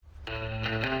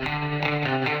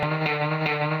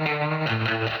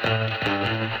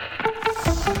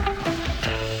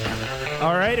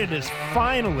Tonight it is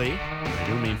finally, I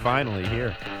do mean finally,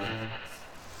 here.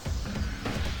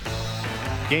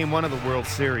 Game 1 of the World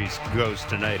Series goes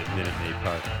tonight at Minute Maid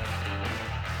Park.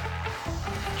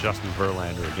 Justin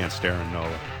Verlander against Aaron Nola.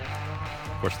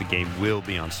 Of course, the game will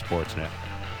be on Sportsnet.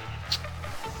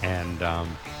 And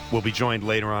we'll be joined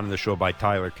later on in the show by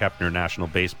Tyler Kepner, national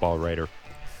baseball writer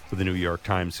for the New York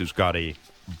Times, who's got a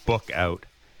book out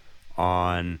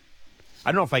on,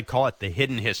 I don't know if I'd call it the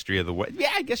hidden history of the World. Yeah,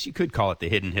 I guess you could call it the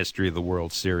hidden history of the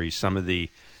World Series. Some of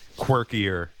the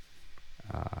quirkier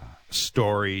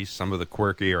stories, some of the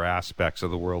quirkier aspects of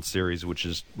the World Series, which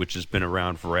has been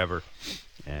around forever.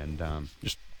 And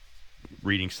just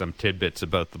reading some tidbits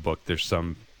about the book, there's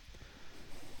some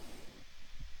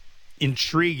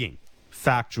intriguing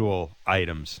factual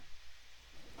items,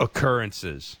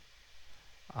 occurrences,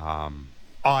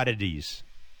 oddities,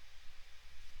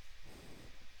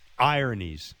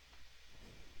 ironies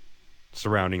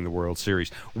surrounding the World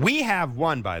Series. We have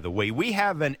one, by the way. We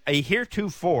have a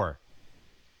heretofore,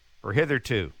 whatever,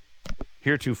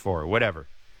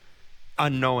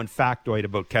 unknown factoid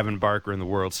about Kevin Barker in the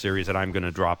World Series that I'm going to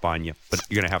drop on you, but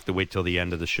you're going to have to wait till the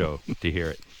end of the show to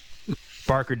hear it.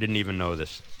 Barker didn't even know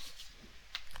this.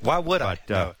 Why would I?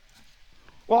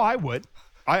 Well, I would.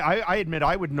 I admit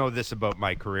I would know this about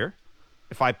my career.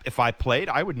 If I played,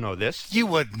 I would know this. You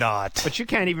would not. But you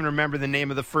can't even remember the name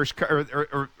of the first car,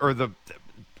 or the.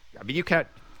 I mean, you can't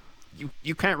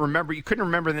remember. You couldn't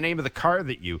remember the name of the car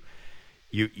that you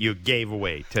gave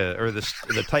away or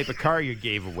the type of car you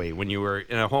gave away when you were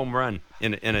in a home run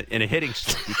in a hitting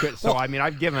streak. You could, so I mean,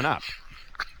 I've given up.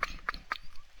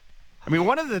 I mean,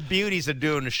 one of the beauties of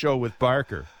doing a show with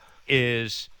Barker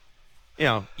is,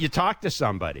 you talk to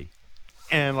somebody,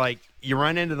 and like you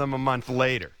run into them a month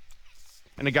later.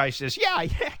 And the guy says, yeah, I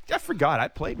forgot. I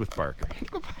played with Barker.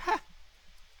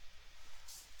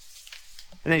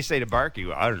 And they say to Barker,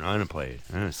 well, I don't know. I didn't play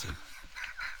it.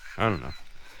 I don't know.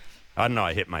 I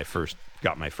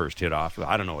got my first hit off.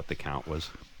 I don't know what the count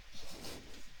was.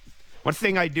 One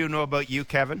thing I do know about you,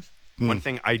 Kevin,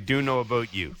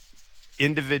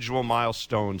 individual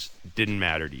milestones didn't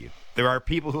matter to you. There are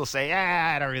people who will say,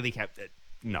 I don't really have that.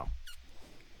 No.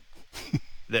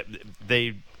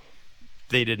 They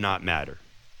did not matter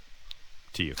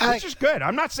to you, which is good.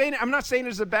 I'm not saying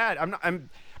it's a bad. I'm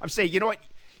saying, you know what?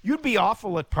 You'd be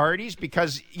awful at parties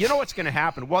because you know what's going to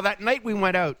happen. Well, that night we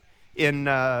went out in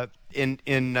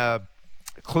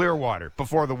Clearwater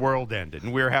before the world ended,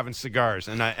 and we were having cigars,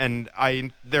 and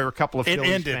there were a couple of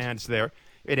Phillies fans there.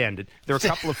 It ended. There were a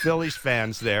couple of Phillies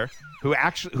fans there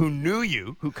who knew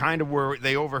you, who kind of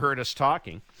they overheard us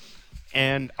talking.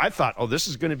 And I thought, this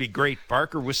is going to be great.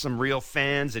 Barker with some real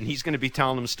fans, and he's going to be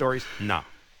telling them stories. No. It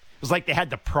was like they had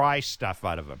to pry stuff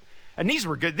out of him. And these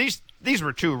were good. These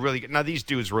were two really good. Now, these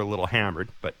dudes were a little hammered,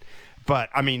 but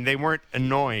I mean, they weren't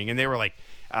annoying. And they were like,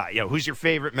 who's your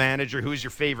favorite manager? Who's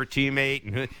your favorite teammate?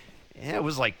 And it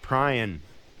was like prying.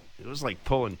 It was like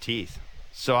pulling teeth.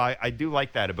 So I do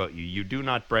like that about you. You do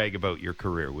not brag about your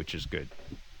career, which is good.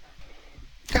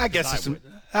 I guess it's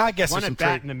one at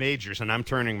bat in the majors, and I'm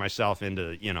turning myself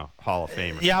into Hall of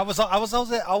Famer. Yeah, I was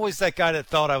always that guy that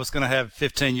thought I was going to have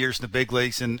 15 years in the big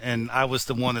leagues, and I was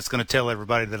the one that's going to tell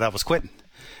everybody that I was quitting,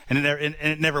 and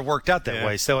it never worked out that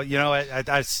way. So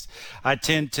I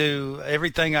tend to,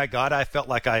 everything I got, I felt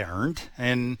like I earned,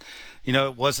 and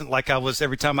it wasn't like I was,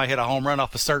 every time I hit a home run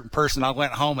off a certain person, I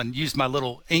went home and used my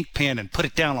little ink pen and put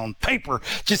it down on paper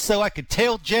just so I could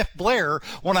tell Jeff Blair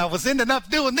when I was ending up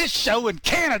doing this show in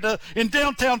Canada in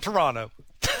downtown Toronto.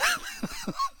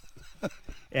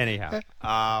 Anyhow,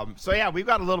 so yeah, we've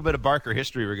got a little bit of Barker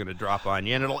history we're going to drop on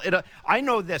you, and I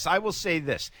know this. I will say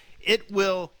this: it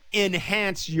will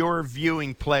enhance your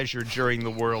viewing pleasure during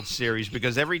the World Series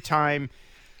because every time.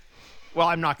 Well,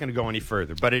 I'm not going to go any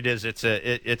further, but it's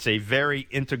a very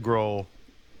integral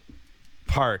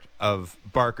part of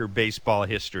Barker baseball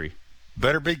history.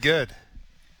 Better be good.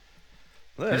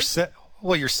 You're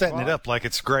setting it up like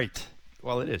it's great.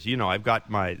 Well, it is. I've got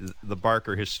the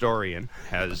Barker historian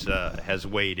has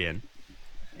weighed in.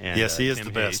 And, yes, he is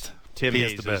the best. Tim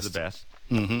Hayes is the best.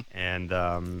 Mm-hmm.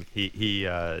 And he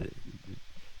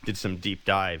did a deep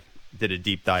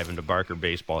dive into Barker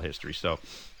baseball history. So.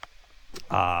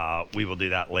 We will do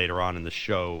that later on in the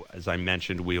show. As I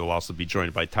mentioned, we will also be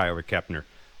joined by Tyler Kepner.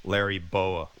 Larry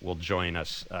Boa will join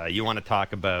us. You want to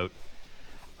talk about,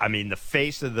 the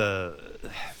face of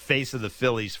the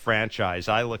Phillies franchise.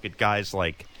 I look at guys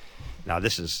like, now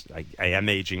this is, I am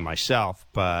aging myself,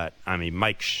 but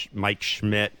Mike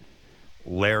Schmidt,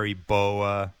 Larry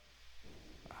Boa,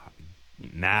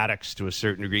 Maddox to a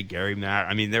certain degree, Gary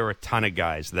Maddox. There were a ton of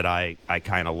guys that I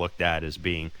kind of looked at as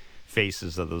being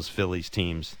faces of those Phillies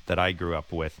teams that I grew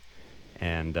up with.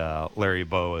 And Larry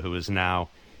Bowa, who is now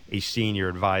a senior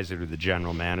advisor to the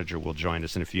general manager, will join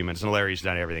us in a few minutes. And Larry's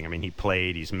done everything. I mean, he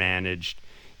played, he's managed,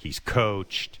 he's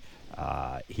coached.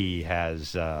 He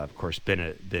has, of course, been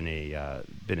a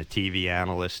TV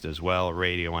analyst as well, a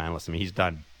radio analyst. I mean, he's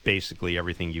done basically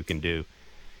everything you can do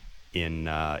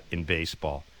in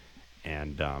baseball,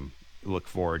 and look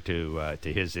forward to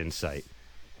his insight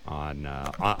on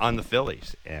the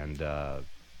Phillies. And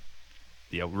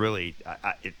really,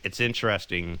 it's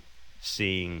interesting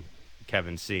seeing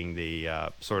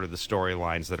the sort of the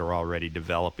storylines that are already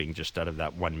developing just out of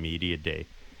that one media day.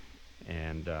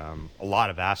 And a lot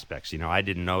of aspects. I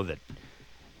didn't know that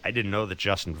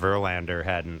Justin Verlander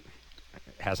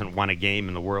hasn't won a game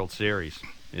in the World Series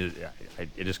in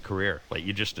his career. Like,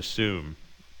 you just assume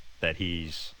that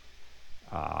he's.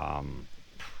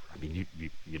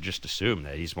 You just assume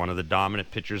that he's one of the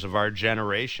dominant pitchers of our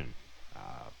generation.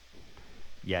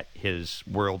 Yet his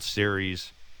World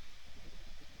Series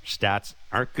stats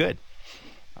aren't good.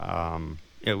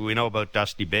 We know about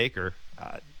Dusty Baker.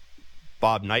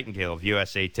 Bob Nightingale of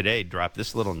USA Today dropped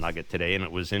this little nugget today, and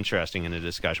it was interesting in a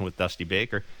discussion with Dusty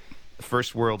Baker. The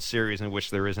first World Series in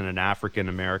which there isn't an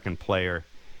African-American player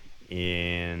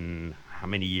in how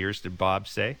many years did Bob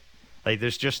say? Like,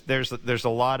 there's a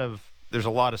lot of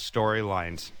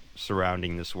storylines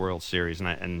surrounding this World Series,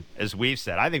 and as we've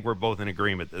said, I think we're both in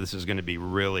agreement that this is going to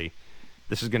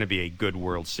be a good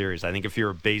World Series. I think if you're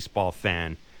a baseball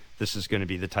fan, this is going to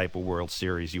be the type of World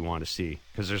Series you want to see,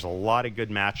 because there's a lot of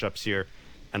good matchups here,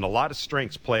 and a lot of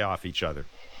strengths play off each other.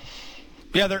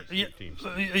 Yeah, there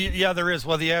is.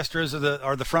 Well, the Astros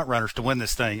are the front runners to win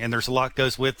this thing, and there's a lot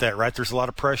goes with that, right? There's a lot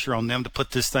of pressure on them to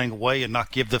put this thing away and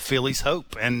not give the Phillies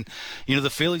hope. And the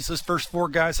Phillies, those first four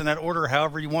guys in that order,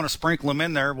 however you want to sprinkle them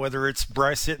in there, whether it's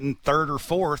Bryce hitting third or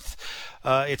fourth,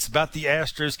 it's about the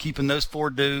Astros keeping those four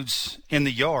dudes in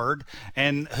the yard,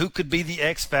 and who could be the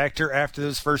X factor after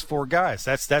those first four guys.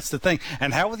 That's the thing.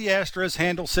 And how will the Astros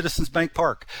handle Citizens Bank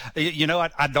Park?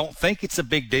 I don't think it's a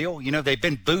big deal. They've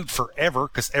been booed forever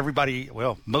because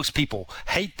most people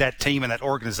hate that team and that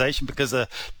organization because of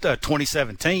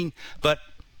 2017. But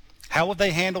how would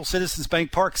they handle Citizens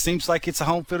Bank Park? Seems like it's a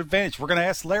home field advantage. We're going to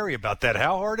ask Larry about that.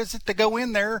 How hard is it to go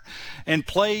in there and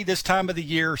play this time of the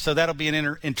year? So that'll be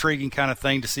an intriguing kind of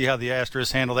thing to see how the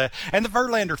Astros handle that. And the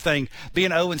Verlander thing,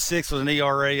 being 0-6 with an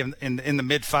ERA in the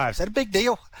mid-fives, is that a big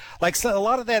deal? Like, so a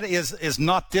lot of that is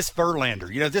not this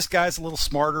Verlander. This guy's a little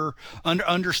smarter,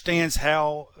 understands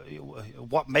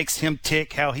what makes him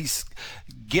tick, how he's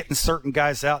getting certain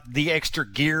guys out, the extra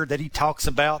gear that he talks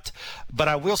about. But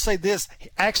I will say this,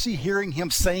 actually hearing him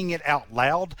saying it out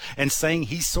loud and saying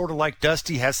he's sort of like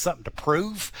Dusty, has something to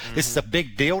prove, this is a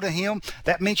big deal to him,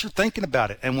 that means you're thinking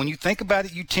about it. And when you think about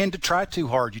it, you tend to try too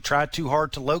hard. You try too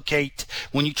hard to locate.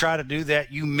 When you try to do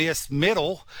that, you miss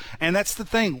middle. And that's the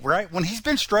thing, right? When he's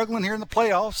been struggling here in the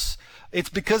playoffs, it's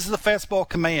because of the fastball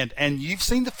command. And you've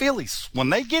seen the Phillies. When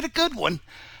they get a good one,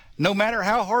 no matter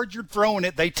how hard you're throwing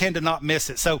it, they tend to not miss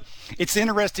it. So it's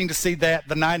interesting to see that,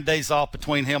 the 9 days off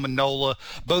between him and Nola.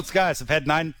 Both guys have had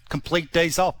 9 complete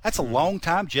days off. That's a long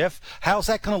time, Jeff. How's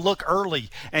that going to look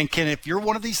early? And if you're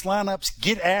one of these lineups,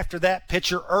 get after that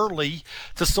pitcher early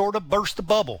to sort of burst the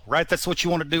bubble, right? That's what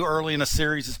you want to do early in a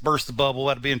series, is burst the bubble.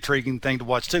 That'll be an intriguing thing to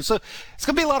watch, too. So it's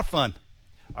going to be a lot of fun.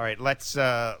 All right, let's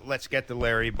get to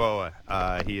Larry Bowa.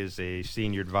 He is a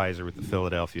senior advisor with the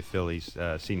Philadelphia Phillies,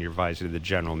 senior advisor to the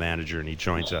general manager, and he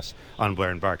joins us on Blair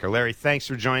and Barker. Larry, thanks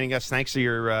for joining us. Thanks for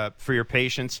your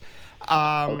patience.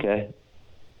 Okay.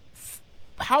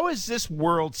 How has this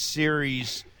World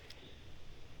Series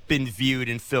been viewed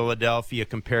in Philadelphia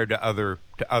compared to other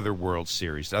World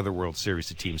Series?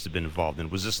 The teams have been involved in.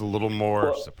 Was this a little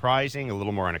more surprising, a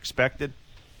little more unexpected?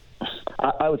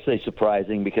 I would say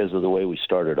surprising because of the way we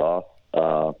started off.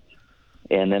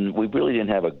 And then we really didn't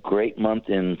have a great month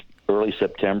in early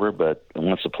September, but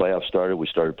once the playoffs started, we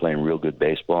started playing real good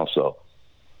baseball. So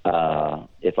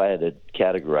if I had to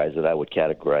categorize it, I would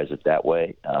categorize it that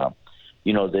way. The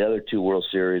other two World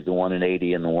Series, the one in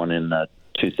 80 and the one in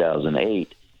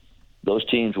 2008, those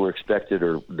teams were expected,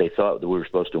 or they thought that we were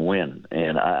supposed to win.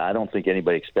 And I don't think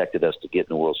anybody expected us to get in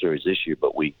the World Series this year,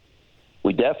 but we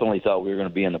definitely thought we were going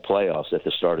to be in the playoffs at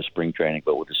the start of spring training.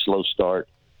 But with a slow start,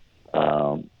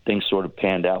 things sort of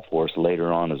panned out for us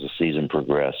later on as the season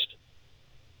progressed.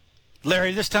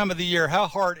 Larry, this time of the year, how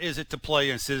hard is it to play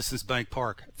in Citizens Bank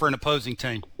Park for an opposing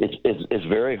team? It's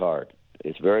very hard.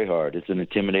 It's very hard. It's an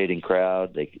intimidating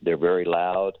crowd. They're very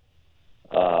loud.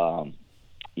 I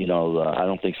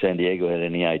don't think San Diego had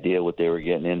any idea what they were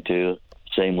getting into.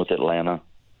 Same with Atlanta.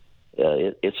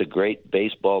 It's a great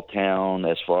baseball town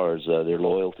as far as their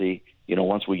loyalty.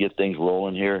 Once we get things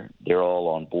rolling here, they're all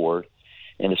on board.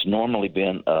 And it's normally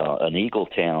been an Eagle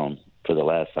town for the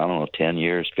last, 10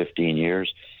 years, 15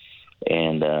 years.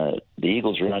 And the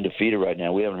Eagles are undefeated right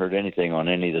now. We haven't heard anything on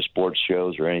any of the sports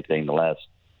shows or anything the last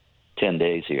 10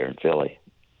 days here in Philly.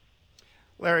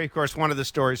 Larry, of course, one of the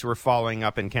stories we're following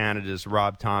up in Canada is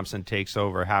Rob Thompson takes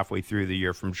over halfway through the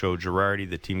year from Joe Girardi.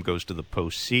 The team goes to the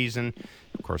postseason.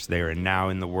 Of course, they are now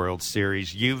in the World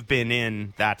Series. You've been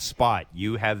in that spot.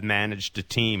 You have managed a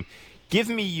team. Give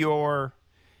me your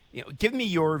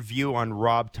view on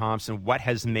Rob Thompson. What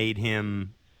has made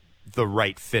him the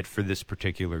right fit for this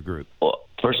particular group? Well,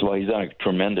 first of all, he's done a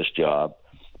tremendous job,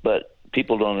 but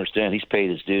people don't understand he's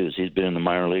paid his dues. He's been in the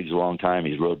minor leagues a long time.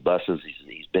 He's rode buses.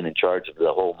 He's been in charge of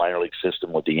the whole minor league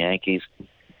system with the Yankees.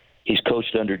 He's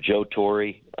coached under Joe Torre.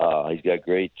 He's got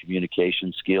great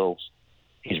communication skills.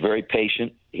 He's very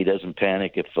patient. He doesn't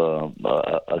panic if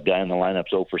a guy in the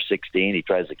lineup's 0 for 16. He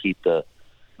tries to keep the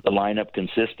lineup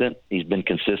consistent. He's been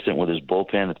consistent with his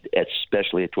bullpen,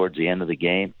 especially towards the end of the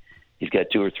game. He's got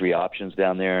 2 or 3 options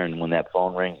down there, and when that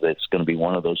phone rings, it's going to be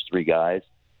one of those 3 guys.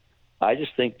 I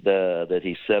just think that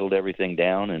he settled everything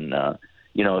down, and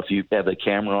if you have the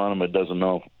camera on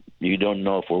him, you don't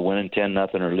know if we're winning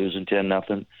 10-0 or losing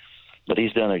 10-0. But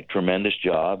he's done a tremendous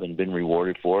job and been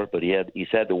rewarded for it. But he's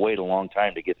had to wait a long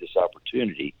time to get this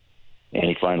opportunity, and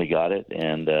he finally got it,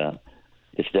 and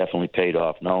it's definitely paid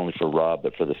off not only for Rob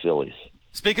but for the Phillies.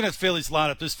 Speaking of the Phillies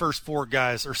lineup, those first 4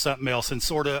 guys are something else, and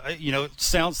sort of, it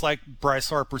sounds like Bryce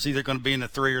Harper's either going to be in the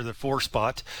 3 or the 4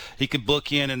 spot. He could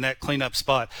book in that cleanup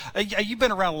spot. You've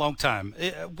been around a long time.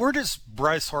 Where does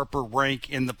Bryce Harper rank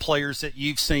in the players that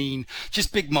you've seen?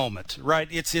 Just big moment, right?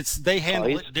 They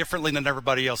handle it differently than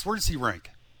everybody else. Where does he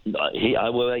rank?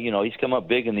 He's come up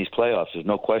big in these playoffs. There's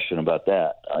no question about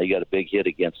that. He got a big hit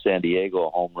against San Diego, a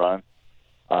home run.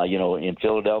 In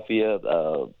Philadelphia,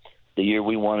 the year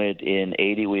we won it in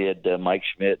 80, we had Mike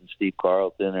Schmidt and Steve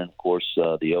Carlton, and, of course,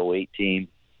 the 08 team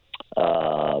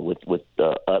with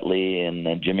Utley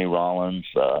and Jimmy Rollins.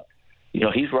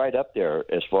 He's right up there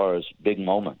as far as big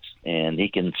moments, and he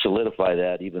can solidify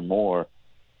that even more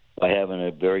by having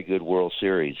a very good World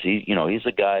Series. He's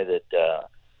a guy that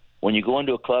when you go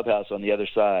into a clubhouse on the other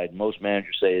side, most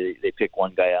managers say they pick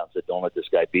one guy out and say, don't let this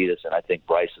guy beat us, and I think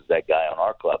Bryce is that guy on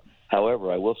our club. However,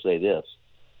 I will say this.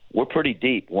 We're pretty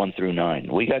deep 1 through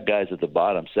 9. We got guys at the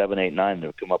bottom, 7, 8, 9,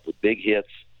 that come up with big hits,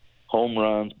 home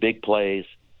runs, big plays.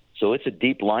 So it's a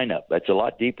deep lineup. That's a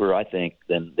lot deeper, I think,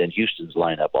 than Houston's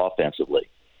lineup offensively.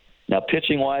 Now,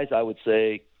 pitching-wise, I would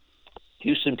say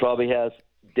Houston probably has,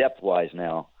 depth-wise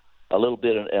now, a little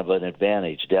bit of an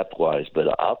advantage depth-wise.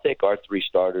 But I'll take our 3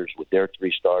 starters with their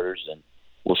 3 starters, and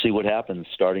we'll see what happens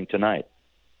starting tonight.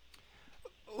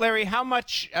 Larry,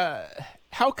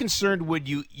 how concerned would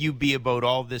you be about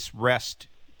all this rest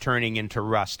turning into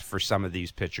rust for some of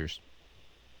these pitchers?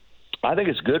 I think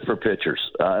it's good for pitchers.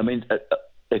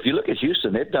 If you look at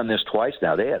Houston, they've done this twice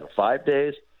now. They had 5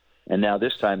 days, and now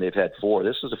this time they've had 4.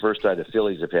 This is the first time the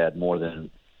Phillies have had more than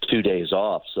 2 days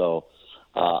off. So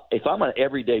if I'm an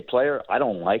everyday player, I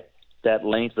don't like that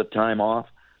length of time off.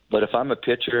 But if I'm a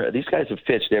pitcher, these guys have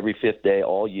pitched every 5th day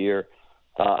all year.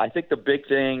 I think the big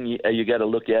thing you got to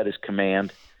look at is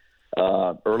command.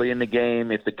 Early in the game,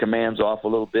 if the command's off a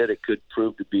little bit, it could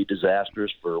prove to be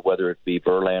disastrous for whether it be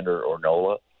Verlander or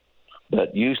Nola.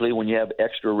 But usually when you have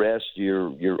extra rest,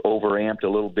 you're overamped a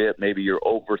little bit. Maybe you're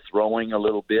overthrowing a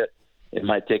little bit. It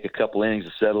might take a couple innings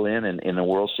to settle in. And in the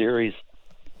World Series,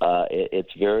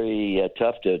 it's very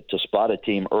tough to spot a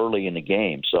team early in the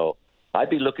game. So I'd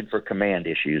be looking for command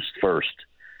issues first.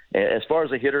 As far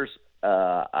as the hitters,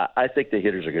 I think the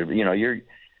hitters are good.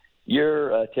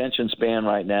 Your attention span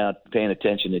right now, paying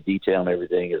attention to detail and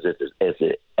everything, is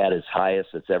at its highest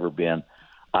it's ever been.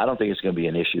 I don't think it's going to be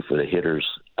an issue for the hitters,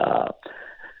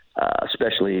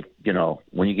 especially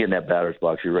when you get in that batter's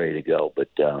box, you're ready to go. But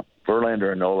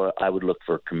Verlander and Nola, I would look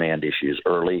for command issues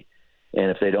early.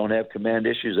 And if they don't have command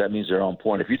issues, that means they're on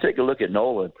point. If you take a look at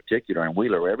Nola in particular and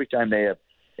Wheeler, every time they have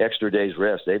extra days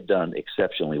rest, they've done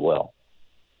exceptionally well.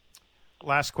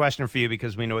 Last question for you,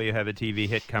 because we know you have a TV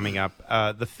hit coming up.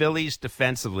 The Phillies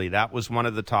defensively, that was one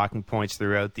of the talking points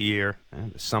throughout the year.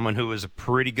 Someone who was a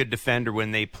pretty good defender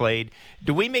when they played.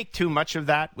 Do we make too much of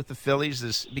that with the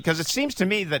Phillies? Because it seems to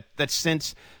me that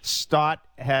since Stott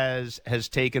has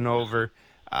taken over,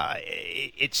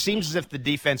 it seems as if the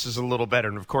defense is a little better.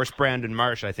 And, of course, Brandon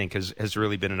Marsh, I think, has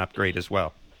really been an upgrade as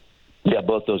well. Yeah,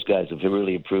 both those guys have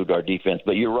really improved our defense.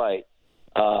 But you're right.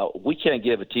 We can't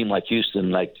give a team like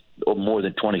Houston more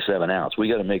than 27 outs. We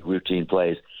got to make routine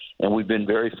plays. And we've been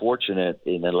very fortunate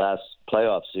in the last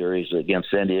playoff series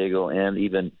against San Diego and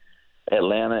even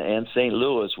Atlanta and St.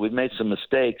 Louis. We've made some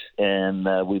mistakes,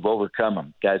 and we've overcome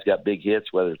them. Guys got big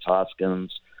hits, whether it's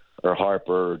Hoskins or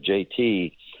Harper or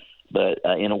JT. But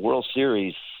in a World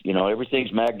Series,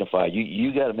 everything's magnified.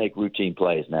 You got to make routine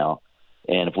plays now.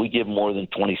 And if we give more than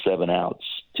 27 outs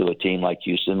to a team like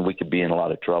Houston, we could be in a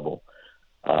lot of trouble.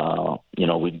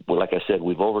 Like I said,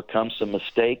 we've overcome some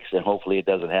mistakes, and hopefully it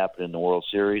doesn't happen in the World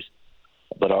Series.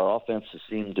 But our offenses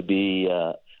seem to be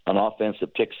an offense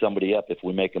that picks somebody up if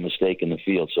we make a mistake in the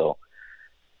field. So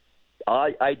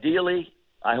ideally,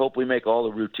 I hope we make all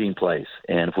the routine plays.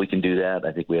 And if we can do that,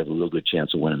 I think we have a real good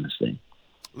chance of winning this thing.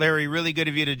 Larry, really good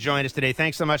of you to join us today.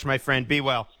 Thanks so much, my friend. Be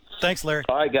well. Thanks, Larry.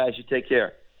 All right, guys. You take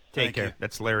care. Take care.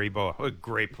 That's Larry Bowa. What a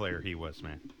great player he was,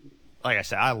 man. Like I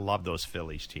said, I love those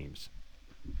Phillies teams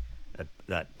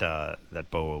that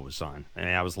Bowa was on. And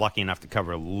I was lucky enough to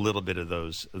cover a little bit of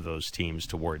those teams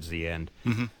towards the end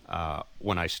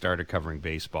when I started covering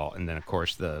baseball. And then, of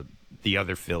course, the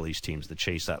other Phillies teams, the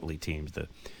Chase Utley teams, the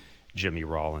Jimmy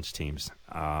Rollins teams.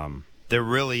 There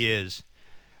really is.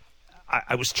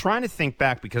 I was trying to think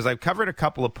back because I've covered a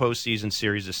couple of postseason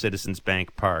series at Citizens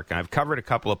Bank Park, and I've covered a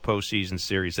couple of postseason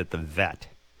series at the Vet.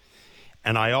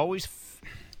 And I always...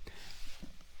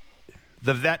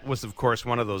 The Vet was, of course,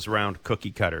 one of those round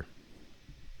cookie-cutter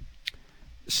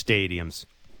stadiums.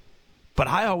 But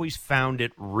I always found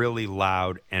it really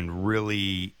loud and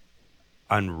really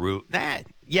unruly.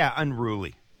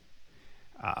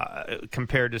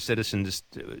 Compared to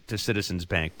Citizens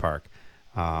Bank Park.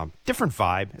 Different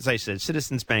vibe. As I said,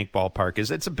 Citizens Bank Ballpark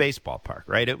it's a baseball park,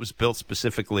 right? It was built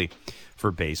specifically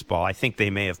for baseball. I think they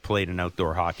may have played an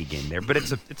outdoor hockey game there, but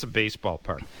it's a baseball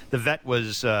park. The Vet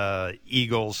was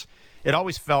Eagles. It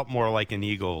always felt more like an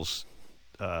Eagles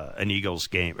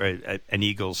game, or an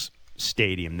Eagles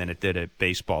stadium than it did a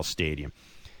baseball stadium.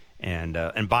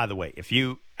 And by the way, if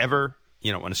you ever,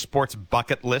 on a sports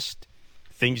bucket list,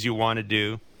 things you want to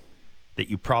do that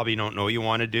you probably don't know you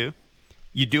want to do,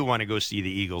 you do want to go see the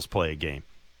Eagles play a game.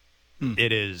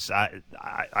 It is.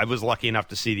 I was lucky enough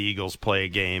to see the Eagles play a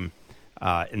game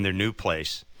in their new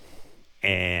place,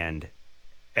 and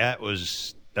that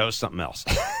was something else.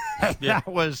 That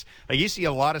was like, you see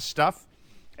a lot of stuff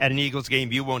at an Eagles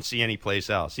game you won't see anyplace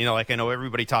else. Like I know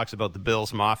everybody talks about the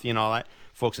Bills Mafia and all that,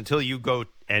 folks. Until you go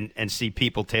and see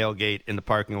people tailgate in the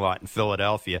parking lot in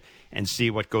Philadelphia and see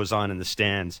what goes on in the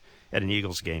stands at an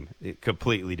Eagles game,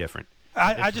 completely different.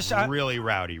 Really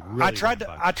rowdy. Really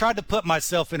I tried to put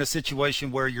myself in a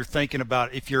situation where you're thinking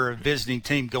about if you're a visiting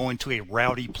team going to a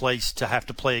rowdy place to have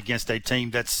to play against a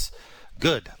team that's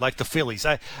good, like the Phillies.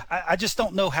 I just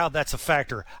don't know how that's a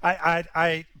factor.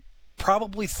 I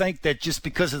probably think that just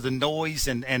because of the noise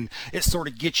and it sort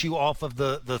of gets you off of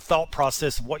the thought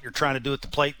process of what you're trying to do at the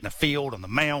plate, in the field, on the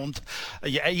mound,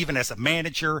 even as a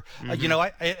manager.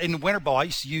 In winter ball, I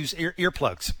used to use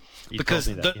earplugs because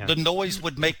the noise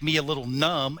would make me a little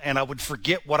numb and I would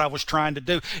forget what I was trying to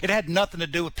do. It had nothing to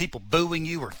do with people booing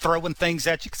you or throwing things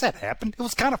at you, because that happened. It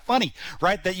was kind of funny,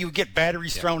 right, that you would get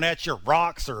batteries thrown at you, or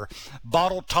rocks or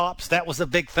bottle tops. That was a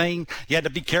big thing. You had to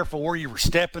be careful where you were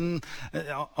stepping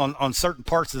on certain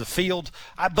parts of the field.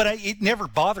 But it never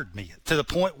bothered me to the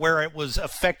point where it was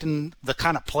affecting the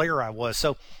kind of player I was.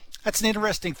 So that's an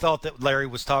interesting thought that Larry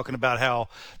was talking about, how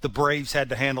the Braves had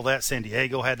to handle that, San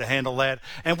Diego had to handle that.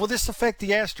 And will this affect the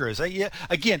Astros?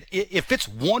 Again, if it's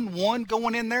 1-1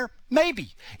 going in there,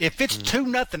 maybe. If it's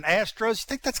 2-0 Astros, you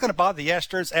think that's going to bother the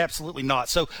Astros? Absolutely not.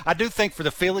 So I do think for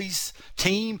the Phillies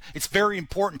team, it's very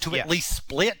important to at least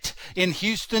split in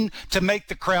Houston to make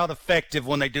the crowd effective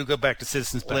when they do go back to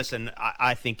Citizens Bank. Listen,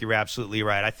 I think you're absolutely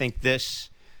right. I think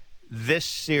this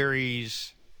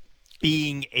series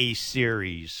being a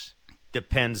series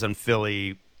depends on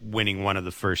Philly winning one of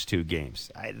the first two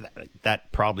games.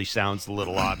 That probably sounds a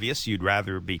little obvious. You'd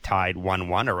rather be tied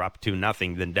 1-1 or up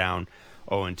 2-0 than down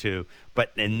 0-2.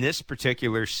 But in this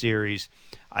particular series,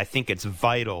 I think it's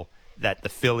vital that the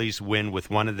Phillies win with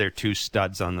one of their two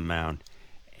studs on the mound.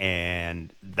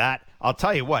 And that, I'll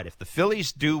tell you what, if the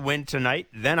Phillies do win tonight,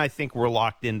 then I think we're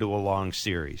locked into a long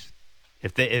series.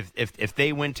 If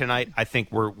they win tonight, I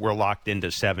think we're locked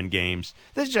into 7 games.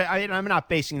 I'm not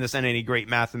basing this on any great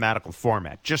mathematical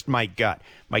format. Just my gut.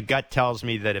 My gut tells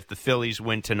me that if the Phillies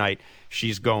win tonight,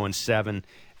 she's going 7.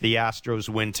 The Astros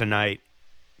win tonight,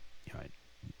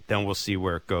 then we'll see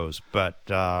where it goes. But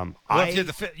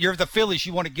if you're the Phillies,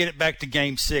 you want to get it back to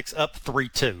Game 6, up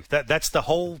 3-2. That's the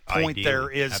whole point. Ideally, there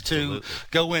is absolutely. To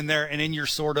go in there, and then you're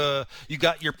you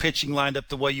got your pitching lined up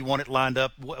the way you want it lined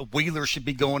up. Wheeler should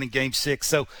be going in Game 6.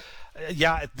 So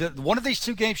One of these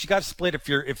two games you got to split if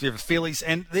you're the Phillies,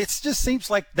 and it just seems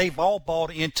like they've all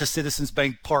bought into Citizens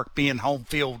Bank Park being home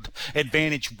field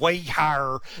advantage way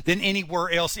higher than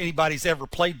anywhere else anybody's ever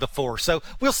played before. So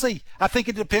we'll see. I think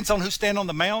it depends on who's standing on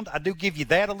the mound. I do give you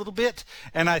that a little bit,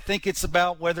 and I think it's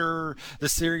about whether the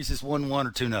series is 1-1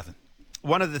 or 2-0.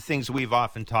 One of the things we've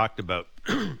often talked about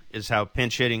is how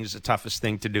pinch hitting is the toughest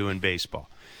thing to do in baseball.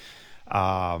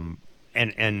 And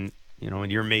you know, in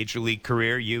your major league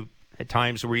career, you had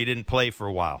times where you didn't play for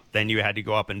a while. Then you had to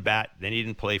go up and bat. Then you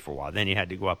didn't play for a while. Then you had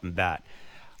to go up and bat.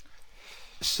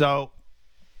 So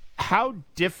how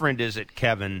different is it,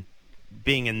 Kevin,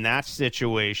 being in that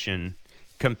situation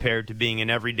compared to being an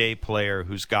everyday player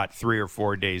who's got 3 or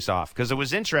 4 days off? Because it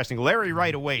was interesting. Larry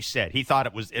right away said he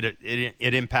thought it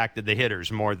impacted the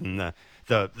hitters more than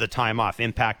the time off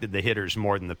impacted the hitters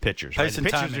more than the pitchers. Right? The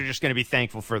pitchers are just going to be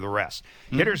thankful for the rest.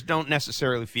 Mm-hmm. Hitters don't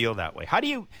necessarily feel that way. How do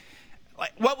you?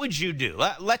 What would you do?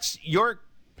 You're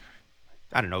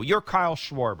Kyle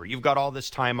Schwarber. You've got all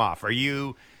this time off. Are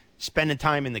you spending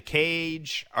time in the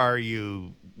cage? Are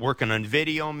you working on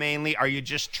video mainly? Are you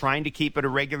just trying to keep it a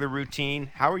regular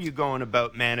routine? How are you going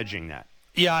about managing that?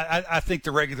 Yeah, I think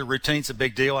the regular routine's a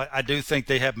big deal. I do think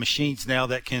they have machines now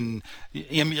that can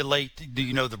emulate,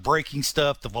 the braking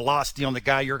stuff, the velocity on the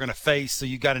guy you're going to face. So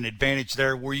you got an advantage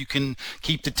there where you can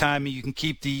keep the timing, you can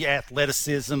keep the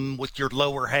athleticism with your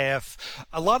lower half.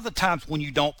 A lot of the times when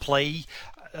you don't play,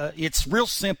 it's real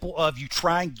simple of you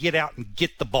try and get out and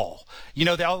get the ball.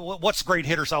 What's great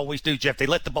hitters always do, Jeff? They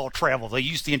let the ball travel. They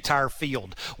use the entire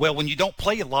field. Well, when you don't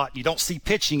play a lot, you don't see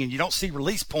pitching and you don't see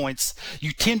release points,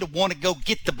 you tend to want to go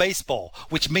get the baseball,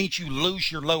 which means you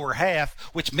lose your lower half,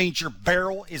 which means your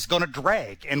barrel is going to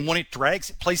drag. And when it drags,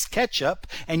 it plays catch up,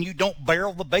 and you don't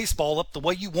barrel the baseball up the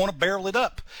way you want to barrel it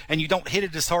up, and you don't hit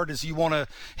it as hard as you want to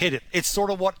hit it. It's sort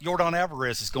of what Yordan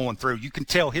Alvarez is going through. You can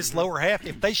tell his lower half,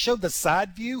 if they show the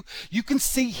side view, you can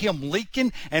see him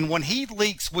leaking, and when he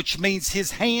leaks, which means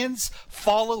his hands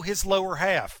follow his lower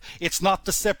half. It's not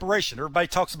the separation. Everybody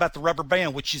talks about the rubber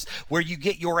band, which is where you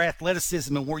get your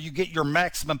athleticism and where you get your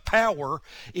maximum power,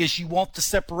 is you want the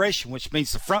separation, which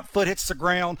means the front foot hits the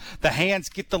ground, the hands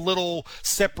get the little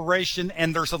separation,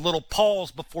 and there's a little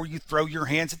pause before you throw your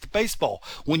hands at the baseball.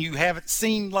 When you haven't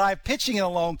seen live pitching in a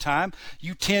long time,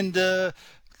 you tend to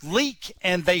leak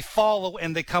and they follow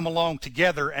and they come along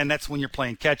together, and that's when you're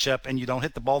playing catch up and you don't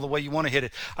hit the ball the way you want to hit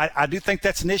it. I do think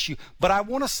that's an issue, but I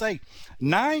want to say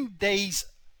 9 days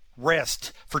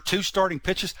rest for 2 starting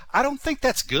pitchers, I don't think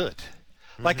that's good.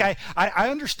 Like, I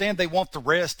understand they want the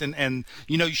rest, and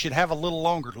you should have a little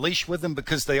longer leash with them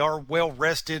because they are well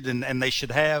rested, and they should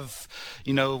have,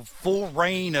 full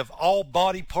reign of all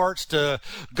body parts to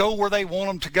go where they want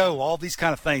them to go, all these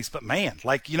kind of things. But, man,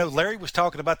 Larry was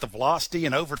talking about the velocity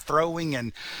and overthrowing,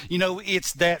 and,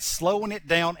 it's that slowing it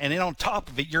down, and then on top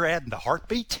of it, you're adding the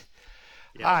heartbeat.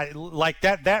 Yeah. Like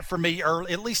that for me,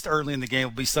 at least early in the game,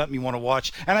 will be something you want to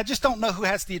watch. And I just don't know who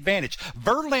has the advantage.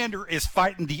 Verlander is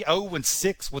fighting the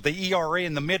 0-6 with the ERA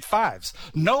in the mid-5s.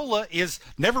 Nola is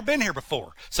never been here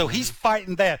before, so he's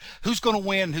fighting that. Who's going to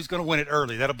win? Who's going to win it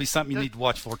early? That'll be something you need to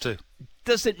watch for, too.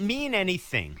 Does it mean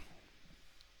anything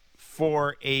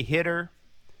for a hitter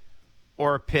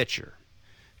or a pitcher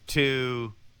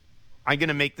to – I'm going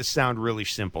to make this sound really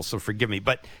simple, so forgive me,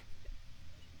 but –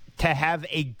 to have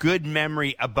a good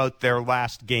memory about their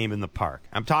last game in the park?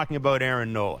 I'm talking about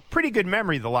Aaron Nola. Pretty good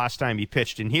memory the last time he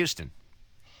pitched in Houston,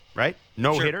 right?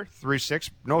 No-hitter,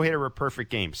 3-6, no-hitter, a perfect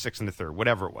game, 6 1/3,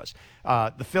 whatever it was.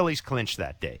 The Phillies clinched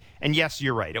that day. And yes,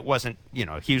 you're right. It wasn't,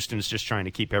 Houston's just trying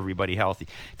to keep everybody healthy.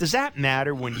 Does that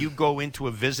matter when you go into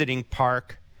a visiting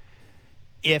park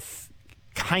if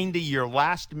kind of your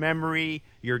last memory,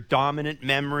 your dominant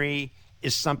memory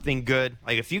is something good?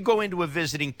 Like if you go into a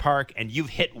visiting park and you've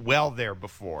hit well there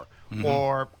before,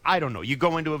 or I don't know, you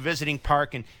go into a visiting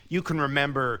park and you can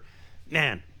remember,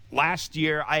 man, last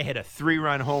year I hit a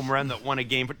 3-run home run that won a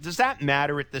game. Does that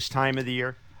matter at this time of the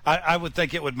year? I would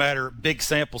think it would matter. Big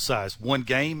sample size, 1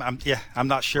 game. I'm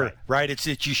not sure. Right? It's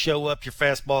you show up, your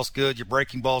fastball's good, your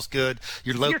breaking ball's good,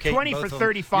 you're locating. You're 20 for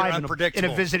 35 in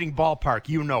a visiting ballpark.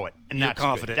 You know it, and you're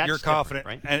confident. You're confident,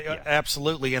 right?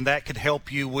 Absolutely, and that could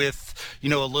help you with a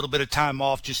little bit of time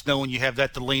off, just knowing you have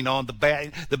that to lean on.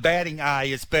 The batting eye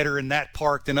is better in that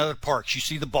park than other parks. You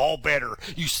see the ball better.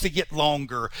 You see it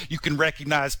longer. You can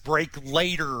recognize break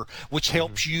later, which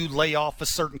helps you lay off a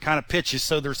certain kind of pitches.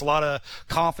 So there's a lot of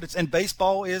confidence, and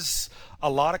baseball is a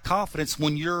lot of confidence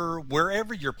when you're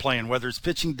wherever you're playing, whether it's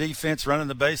pitching, defense, running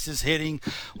the bases, hitting,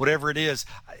 whatever it is.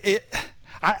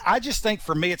 I just think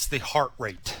for me it's the heart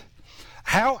rate.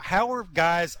 How are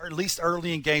guys, or at least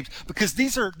early in games, because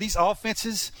these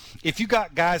offenses, if you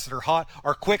got guys that are hot,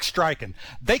 are quick striking,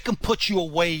 they can put you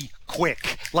away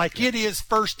quick. Like it is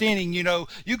first inning, you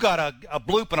got a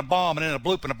bloop and a bomb, and then a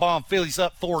bloop and a bomb, Phillies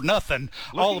up 4-0.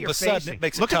 All of a sudden, it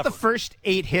makes it tougher. Look at the first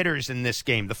 8 hitters in this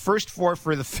game. The first 4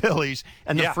 for the Phillies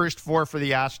and the first 4 for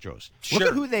the Astros. Sure. Look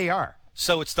at who they are.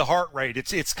 So it's the heart rate.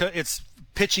 It's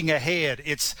pitching ahead.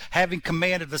 It's having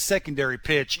command of the secondary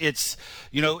pitch. It's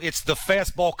the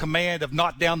fastball command of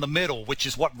not down the middle, which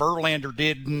is what Verlander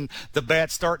did in the bad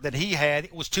start that he had.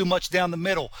 It was too much down the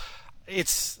middle. I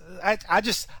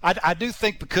do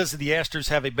think because the Astros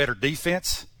have a better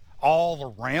defense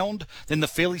all around than the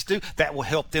Phillies do, that will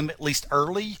help them at least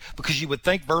early, because you would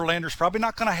think Verlander's probably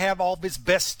not going to have all of his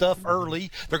best stuff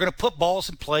early. They're going to put balls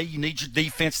in play. You need your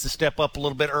defense to step up a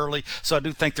little bit early, so I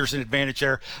do think there's an advantage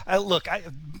there.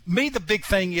 The big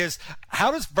thing is,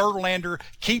 how does Verlander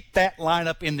keep that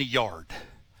lineup in the yard?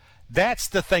 That's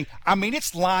the thing. I mean,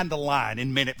 it's line to line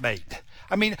in Minute Maid.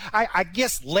 I mean, I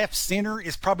guess left center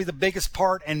is probably the biggest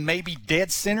part, and maybe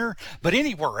dead center, but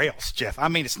anywhere else, Jeff. I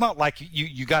mean, it's not like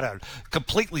you got to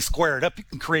completely square it up. You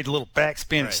can create a little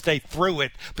backspin and stay through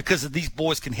it, because these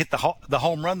boys can hit the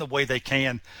home run the way they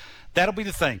can. That'll be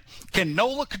the thing. Can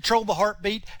Nola control the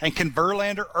heartbeat, and can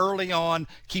Verlander early on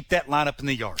keep that lineup in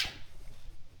the yard?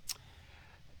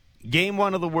 Game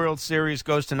 1 of the World Series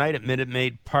goes tonight at Minute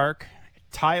Maid Park.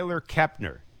 Tyler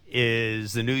Kepner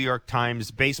is the New York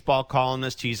Times baseball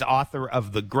columnist. He's author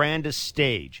of The Grandest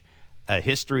Stage, A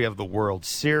History of the World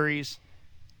Series.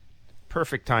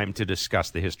 Perfect time to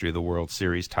discuss the history of the World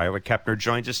Series. Tyler Kepner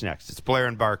joins us next. It's Blair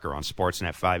and Barker on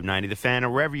Sportsnet 590 The Fan, or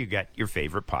wherever you get your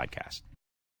favorite podcast.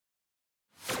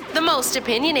 The most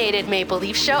opinionated Maple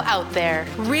Leaf show out there.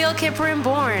 Real Kipper and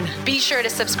Bourne. Be sure to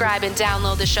subscribe and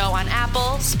download the show on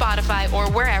Apple, Spotify,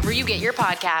 or wherever you get your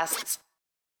podcasts.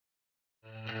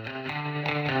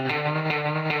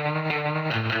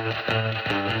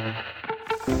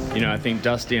 I think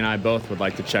Dusty and I both would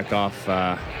like to check off,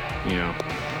 my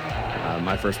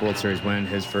first World Series win,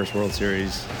 his first World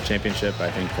Series championship. I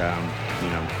think,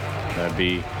 that'd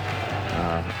be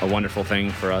a wonderful thing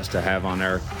for us to have on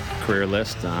our career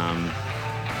list.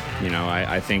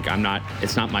 I think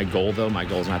it's not my goal, though. My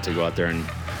goal is not to go out there and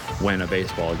win a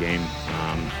baseball game.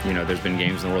 There's been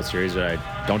games in the World Series that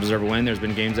I don't deserve a win. There's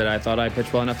been games that I thought I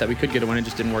pitched well enough that we could get a win. It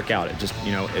just didn't work out. It just,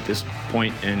 at this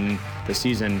point in the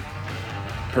season,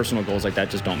 personal goals like that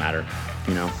just don't matter.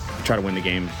 Try to win the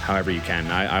game however you can.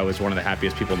 I was one of the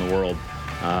happiest people in the world.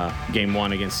 Game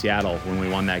 1 against Seattle, when we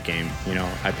won that game,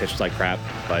 I pitched like crap,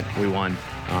 but we won.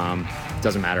 It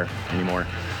doesn't matter anymore.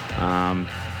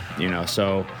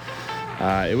 So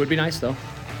it would be nice, though.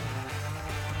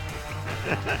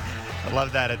 I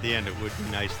love that at the end. It would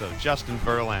be nice, though. Justin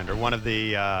Verlander, one of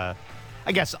the,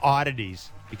 oddities,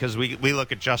 because we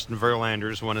look at Justin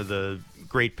Verlander as one of the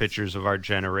great pitchers of our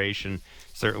generation,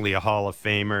 certainly a Hall of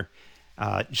Famer.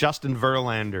 Justin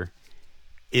Verlander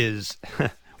is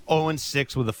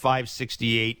 0-6 with a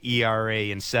 5.68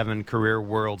 ERA and 7 career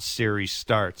World Series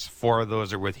starts. 4 of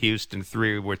those are with Houston,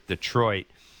 3 are with Detroit.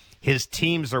 His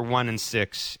teams are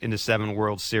 1-6 in the 7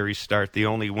 World Series start. The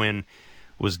only win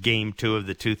was Game 2 of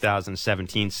the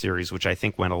 2017 series, which I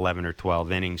think went 11 or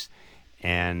 12 innings.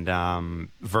 And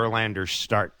Verlander's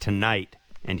start tonight,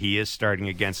 and he is starting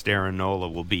against Aaron Nola,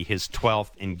 will be his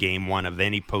 12th in Game 1 of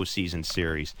any postseason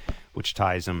series, which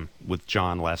ties him with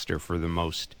John Lester for the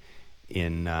most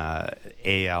in AL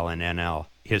and NL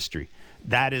history.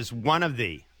 That is one of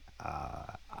the,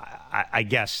 I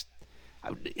guess,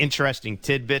 interesting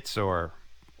tidbits or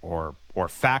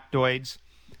factoids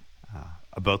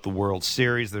about the World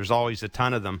Series. There's always a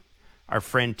ton of them. Our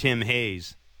friend Tim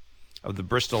Hayes of the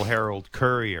Bristol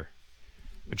Herald-Courier,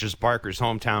 which is Barker's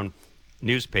hometown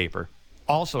newspaper,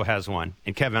 also has one.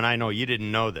 And Kevin, I know you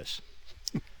didn't know this.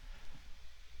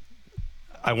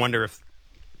 I wonder if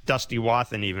Dusty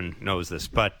Wathan even knows this,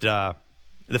 but the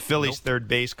Phillies' third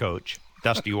base coach,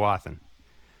 Dusty Wathan,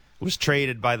 was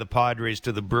traded by the Padres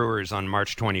to the Brewers on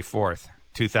March 24th,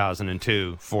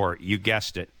 2002 for, you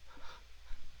guessed it,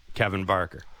 Kevin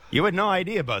Barker. You had no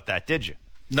idea about that, did you?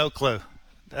 No clue.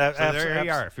 So there you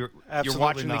are. If you're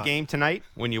watching the game tonight,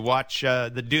 when you watch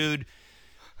the dude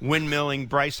windmilling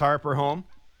Bryce Harper home,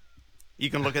 you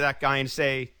can look at that guy and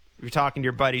say, if you're talking to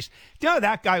your buddies, do you know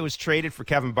that guy was traded for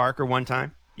Kevin Barker one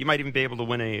time? You might even be able to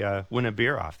win a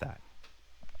beer off that.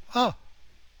 Oh.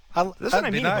 That's what I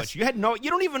mean about you. You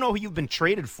don't even know who you've been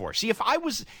traded for. See, if I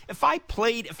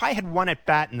had one at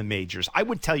bat in the majors, I'd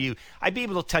be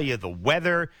able to tell you the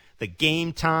weather, the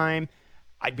game time,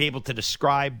 I'd be able to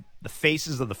describe the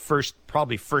faces of the first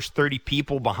 30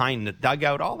 people behind the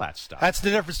dugout, all that stuff. That's the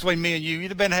difference between me and you.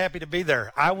 You'd have been happy to be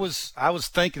there. I was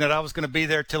thinking that I was going to be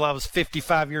there till I was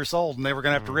 55 years old, and they were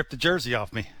going to have to rip the jersey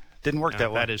off me. Didn't work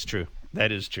that way. That is true.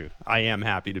 That is true. I am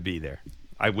happy to be there.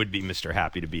 I would be Mr.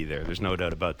 Happy to be there. There's no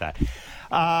doubt about that.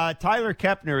 Tyler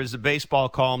Kepner is a baseball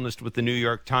columnist with the New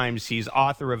York Times. He's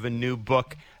author of a new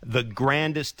book, The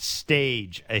Grandest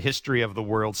Stage, A History of the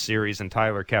World Series, and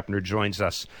Tyler Kepner joins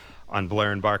us on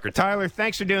Blair and Barker. Tyler,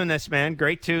 thanks for doing this, man.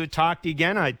 Great to talk to you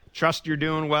again. I trust you're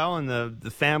doing well and the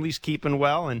family's keeping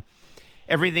well and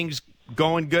everything's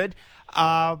going good.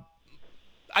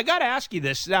 I got to ask you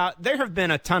this. Now, there have been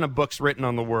a ton of books written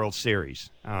on the World Series.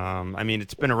 I mean,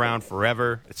 it's been around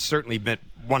forever. It's certainly been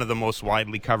one of the most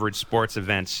widely covered sports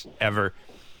events ever.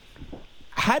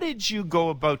 How did you go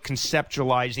about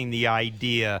conceptualizing the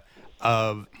idea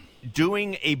of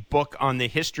doing a book on the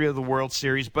history of the World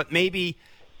Series, but maybe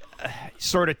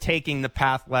sort of taking the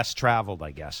path less traveled,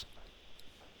 I guess?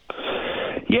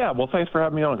 Yeah, well, thanks for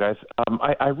having me on, guys.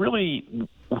 I really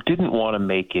didn't want to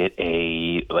make it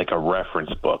a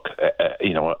reference book,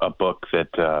 a book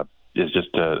that is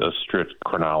just a strict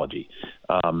chronology.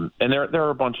 And there are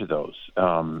a bunch of those,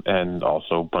 and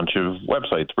also a bunch of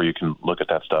websites where you can look at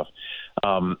that stuff.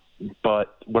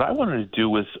 But what I wanted to do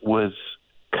was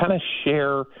kind of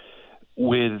share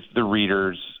with the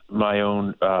readers my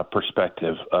own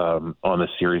perspective on the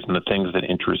series and the things that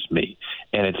interest me.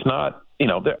 And it's not,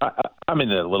 I'm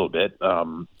in it a little bit,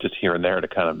 just here and there to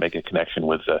kind of make a connection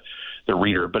with the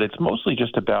reader. But it's mostly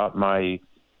just about the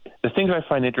things I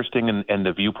find interesting and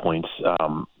the viewpoints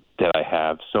that I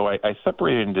have. So I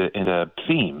separate it into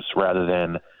themes rather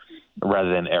than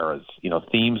eras.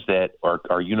 Themes that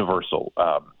are universal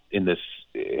in this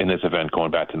event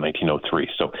going back to 1903.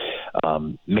 So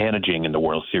managing in the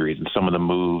World Series and some of the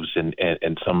moves and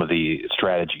some of the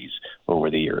strategies over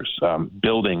the years,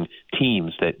 building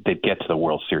teams that get to the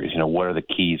World Series. What are the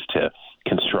keys to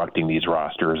constructing these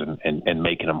rosters and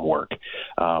making them work?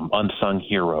 Unsung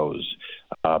heroes,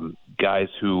 guys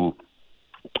who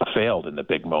failed in the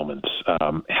big moments,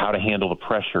 how to handle the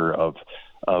pressure of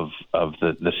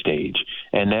the stage,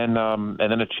 and then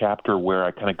a chapter where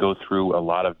I kind of go through a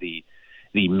lot of the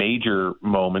major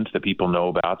moments that people know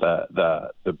about,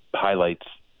 the highlights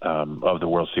of the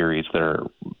World Series that are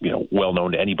well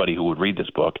known to anybody who would read this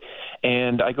book,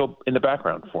 and I go in the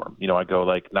background for them. I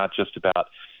go not just about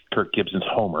Kirk Gibson's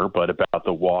homer, but about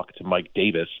the walk to Mike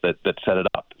Davis that set it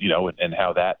up, and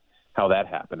how that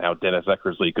happened, how Dennis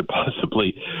Eckersley could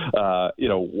possibly,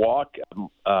 walk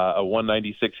a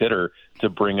 196 hitter to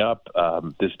bring up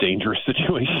this dangerous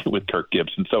situation with Kirk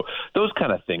Gibson. So those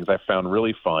kind of things I found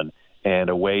really fun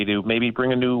and a way to maybe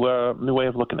bring a new way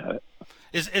of looking at it.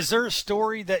 Is there a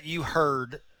story that you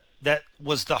heard that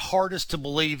was the hardest to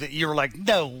believe that you were like,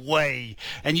 no way,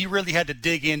 and you really had to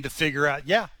dig in to figure out,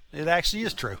 yeah, it actually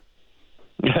is true?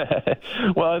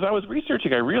 Well, as I was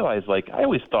researching, I realized, I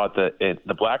always thought that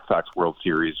the Black Sox World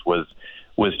Series was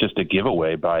just a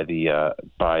giveaway by the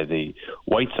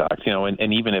White Sox,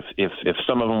 and even if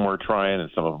some of them were trying and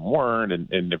some of them weren't,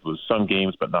 and it was some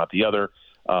games but not the other,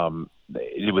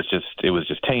 it was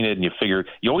just tainted. And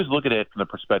you always look at it from the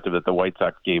perspective that the White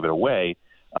Sox gave it away.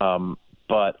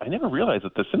 But I never realized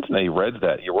that the Cincinnati Reds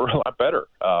that year were a lot better.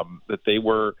 That they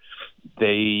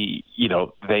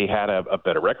had a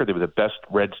better record. They were the best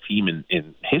Reds team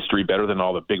in history, better than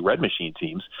all the big Red Machine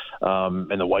teams.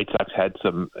 And the White Sox had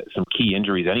some key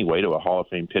injuries anyway to a Hall of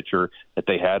Fame pitcher that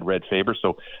they had, Red Faber.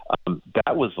 So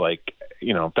that was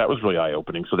that was really eye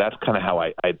opening. So that's kind of how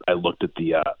I looked at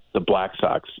the Black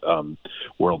Sox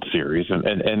World Series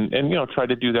and try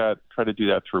to do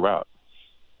that throughout.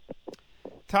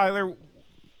 Tyler,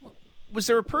 was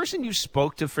there a person you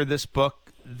spoke to for this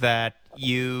book that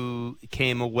you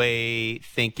came away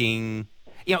thinking,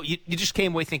 you just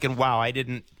came away thinking, wow, I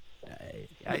didn't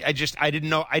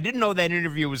know that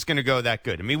interview was going to go that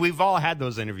good. I mean, we've all had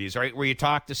those interviews, right? Where you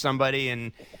talk to somebody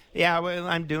and,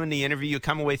 I'm doing the interview. You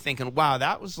come away thinking, wow,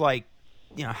 that was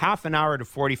half an hour to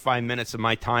 45 minutes of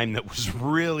my time that was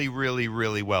really, really,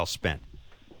 really well spent.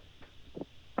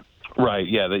 Right.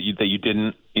 Yeah. That you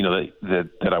didn't,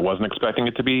 that I wasn't expecting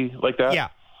it to be like that. Yeah.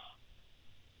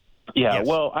 Yeah. Yes.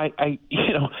 Well, I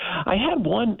had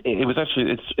one. It was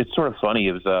actually it's sort of funny.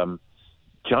 It was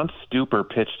John Stuper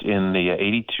pitched in the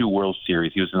 '82 World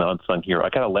Series. He was an unsung hero. I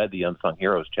kind of led the unsung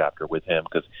heroes chapter with him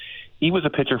because he was a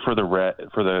pitcher for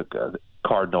the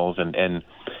Cardinals and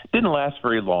didn't last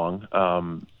very long.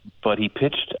 But he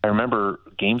pitched. I remember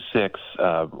Game 6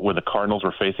 when the Cardinals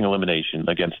were facing elimination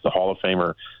against the Hall of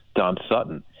Famer Don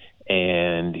Sutton.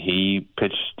 and he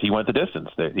went the distance.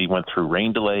 He went through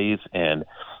rain delays and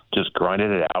just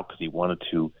grinded it out because he wanted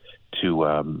to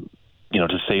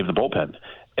save the bullpen.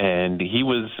 And he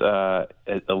was a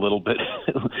little bit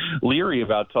leery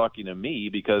about talking to me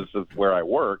because of where I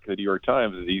work, the New York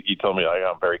Times. He told me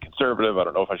I'm very conservative. I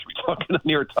don't know if I should be talking to the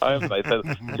New York Times. And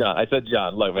I said,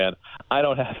 John, look, man, I'm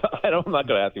not going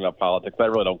to ask you about politics. I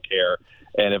really don't care.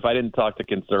 And if I didn't talk to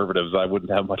conservatives, I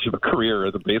wouldn't have much of a career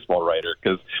as a baseball writer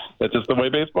because that's just the way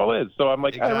baseball is. So I'm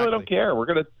like, exactly. I really don't care. We're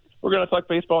gonna talk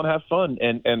baseball and have fun.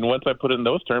 And once I put it in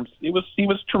those terms, he was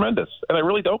tremendous. And I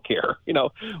really don't care,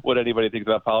 what anybody thinks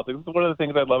about politics. It's one of the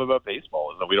things I love about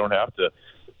baseball is that we don't have to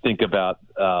think about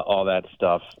all that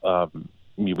stuff.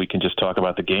 We can just talk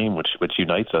about the game, which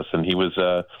unites us. And he was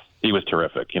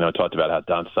terrific. Talked about how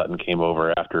Don Sutton came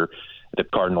over after the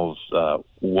Cardinals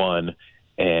won.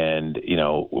 And,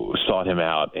 sought him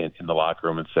out in the locker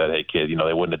room and said, hey, kid,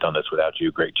 they wouldn't have done this without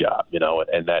you. Great job.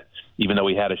 And that even though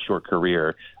he had a short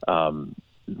career,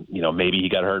 maybe he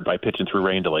got hurt by pitching through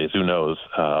rain delays. Who knows?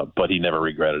 But he never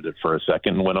regretted it for a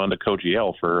second and went on to coach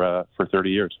Yale for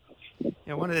 30 years.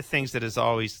 One of the things that has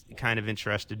always kind of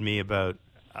interested me about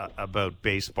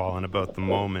baseball and about the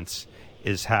moments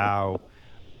is how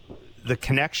the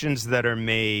connections that are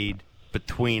made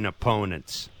between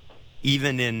opponents,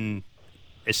 even in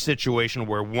a situation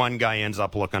where one guy ends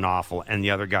up looking awful and the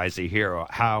other guy's a hero,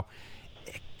 how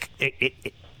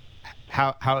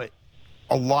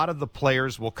a lot of the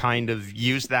players will kind of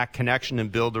use that connection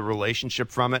and build a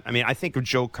relationship from it. I mean, I think of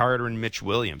Joe Carter and Mitch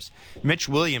Williams. Mitch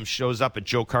Williams shows up at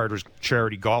Joe Carter's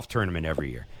charity golf tournament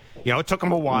every year. It took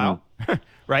him a while,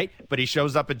 right? But he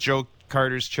shows up at Joe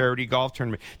Carter's charity golf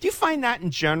tournament. Do you find that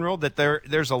in general, that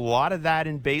there's a lot of that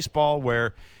in baseball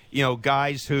where,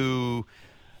 guys who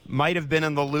might have been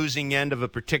on the losing end of a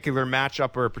particular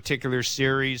matchup or a particular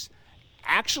series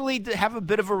actually have a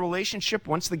bit of a relationship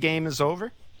once the game is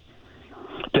over?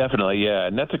 Definitely, yeah,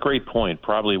 and that's a great point.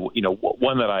 Probably,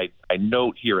 one that I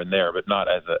note here and there, but not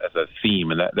as a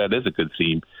theme, and that is a good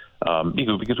theme.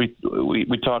 Because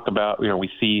we talk about,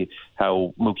 we see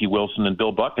how Mookie Wilson and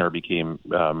Bill Buckner became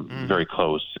very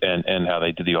close, and how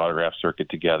they did the autograph circuit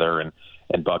together, and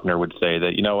Buckner would say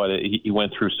that he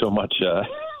went through so much.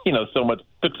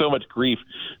 Took so much grief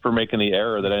for making the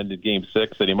error that ended Game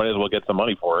 6 that he might as well get some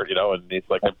money for it, And it's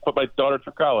like, I put my daughter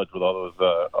through college with all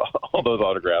those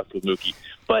autographs with Mookie.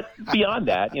 But beyond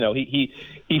that, he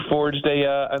forged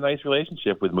a nice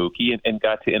relationship with Mookie and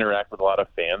got to interact with a lot of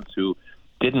fans who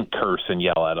didn't curse and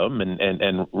yell at him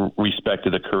and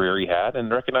respected the career he had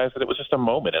and recognized that it was just a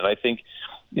moment. And I think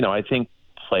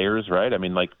players, right? I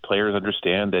mean, players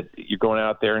understand that you're going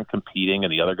out there and competing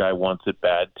and the other guy wants it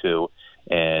bad too.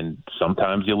 And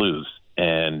sometimes you lose,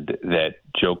 and that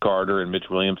Joe Carter and Mitch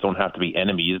Williams don't have to be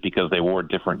enemies because they wore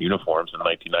different uniforms in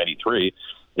 1993.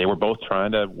 They were both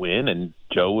trying to win, and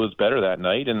Joe was better that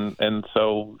night, and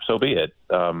so be it.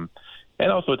 And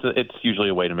also, it's usually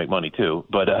a way to make money too.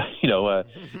 But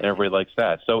everybody likes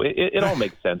that, so it all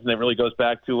makes sense, and it really goes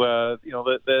back to how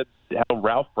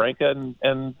Ralph Branca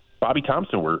and Bobby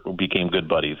Thompson became good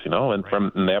buddies, and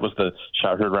that was the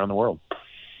shot heard around the world.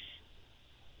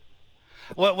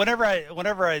 Well, whenever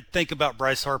I think about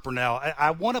Bryce Harper now,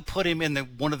 I want to put him in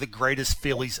one of the greatest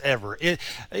Phillies ever.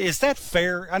 Is that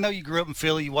fair? I know you grew up in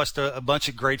Philly. You watched a bunch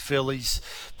of great Phillies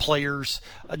players.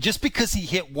 Just because he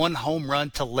hit one home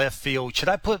run to left field, should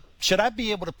I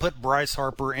be able to put Bryce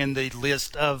Harper in the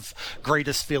list of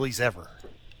greatest Phillies ever?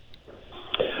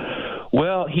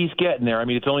 Well, he's getting there. I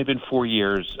mean, it's only been 4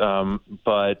 years,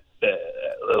 but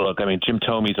look, I mean, Jim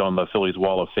Thome's on the Phillies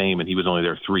Wall of Fame, and he was only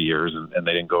there 3 years, and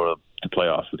they didn't go to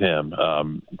playoffs with him.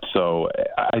 So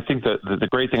I think that the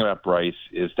great thing about Bryce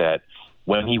is that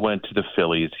when he went to the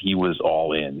Phillies, he was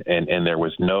all in, and there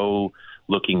was no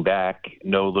looking back,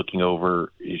 no looking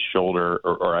over his shoulder,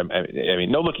 or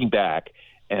no looking back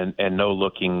and no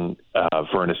looking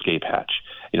for an escape hatch.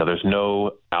 There's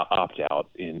no opt-out,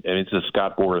 and it's a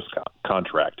Scott Boras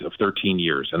contract of 13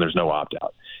 years, and there's no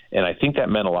opt-out. And I think that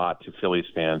meant a lot to Phillies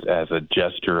fans as a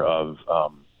gesture of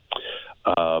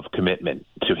commitment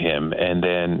to him. And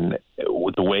then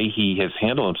the way he has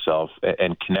handled himself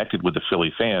and connected with the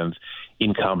Philly fans,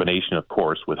 in combination, of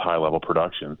course, with high-level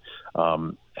production,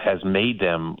 has made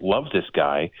them love this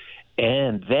guy.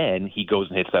 And then he goes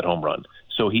and hits that home run.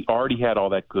 So he already had all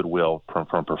that goodwill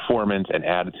from performance and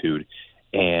attitude,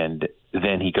 and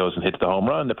then he goes and hits the home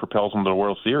run that propels him to the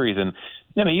World Series. And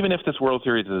even if this World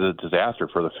Series is a disaster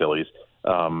for the Phillies,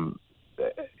 I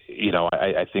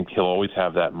think he'll always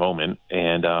have that moment.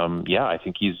 And I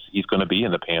think he's going to be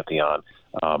in the Pantheon.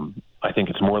 I think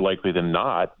it's more likely than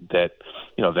not that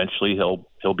eventually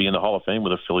he'll be in the Hall of Fame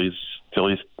with a Phillies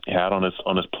Phillies hat on his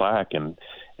plaque, and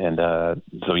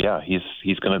so yeah,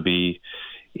 he's going to be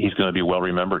well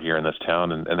remembered here in this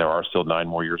town, and there are still 9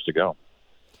 more years to go.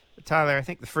 Tyler, I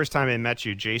think the first time I met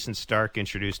you, Jason Stark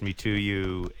introduced me to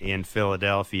you in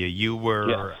Philadelphia. You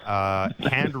were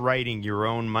handwriting your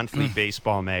own monthly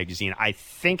baseball magazine. I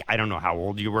don't know how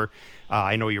old you were.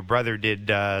 I know your brother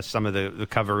did some of the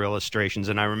cover illustrations,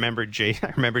 and I remember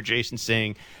Jason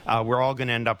saying, "We're all going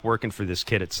to end up working for this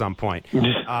kid at some point."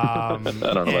 I don't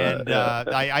know.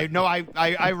 And I know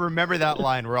I remember that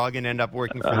line. We're all going to end up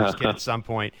working for this kid at some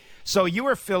point. So you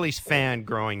were a Phillies fan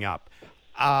growing up.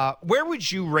 Where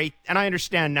would you rate? And I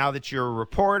understand now that you're a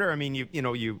reporter. I mean,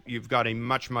 you've got a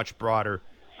much broader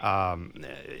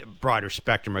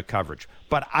spectrum of coverage.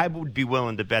 But I would be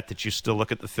willing to bet that you still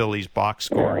look at the Phillies box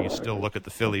score. You still look at the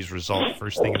Phillies result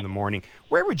first thing in the morning.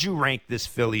 Where would you rank this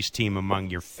Phillies team among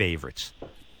your favorites?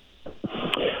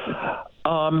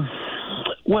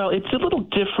 Well, it's a little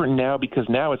different now because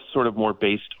now it's sort of more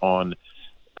based on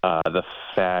the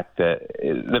fact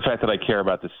that I care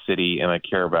about the city and I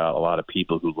care about a lot of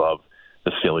people who love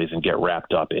the Phillies and get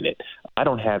wrapped up in it. I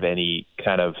don't have any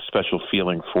kind of special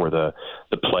feeling for the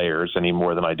players any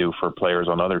more than I do for players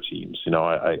on other teams.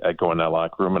 I go in that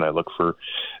locker room and I look for,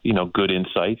 good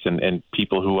insights and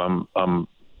people who I'm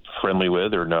friendly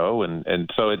with or know,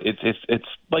 and so it's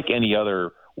like any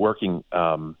other working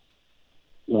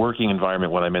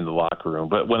environment when I'm in the locker room.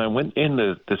 But when I went in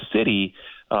the city,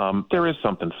 there is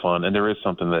something fun and there is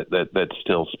something that's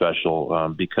still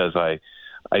special because I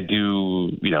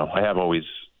have always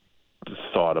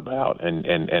thought about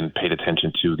and paid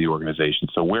attention to the organization.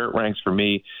 So where it ranks for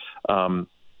me,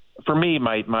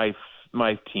 my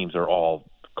teams are all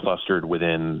clustered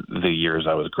within the years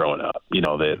I was growing up.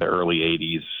 The early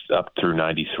 80s up through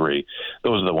 93.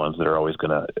 Those are the ones that are always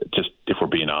going to, just if we're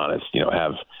being honest,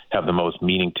 have the most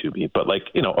meaning to me. But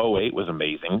 08 was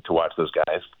amazing to watch those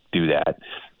guys do that.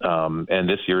 And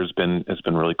this year has been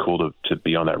really cool to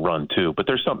be on that run too. But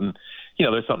there's something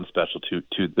special to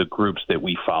the groups that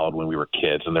we followed when we were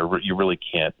kids, and you really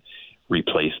can't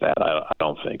replace that. I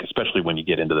don't think, especially when you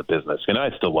get into the business. And I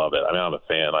still love it. I mean, I'm a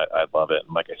fan. I love it.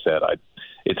 And like I said,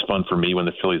 it's fun for me when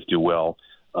the Phillies do well.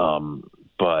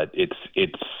 But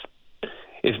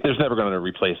there's never going to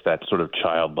replace that sort of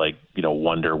childlike,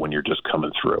 wonder when you're just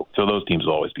coming through. So those teams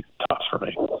will always be tough for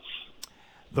me.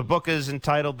 The book is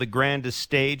entitled The Grandest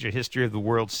Stage, A History of the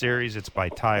World Series. It's by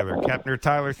Tyler Kepner.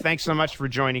 Tyler, thanks so much for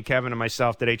joining Kevin and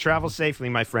myself today. Travel safely,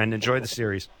 my friend. Enjoy the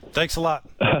series. Thanks a lot.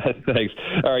 Thanks.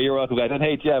 All right, you're welcome, guys. And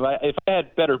hey, Jeff, if I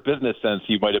had better business sense,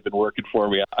 you might have been working for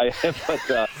me.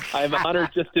 I'm honored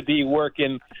just to be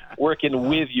working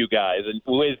with you guys and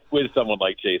with someone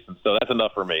like Jason. So that's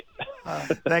enough for me.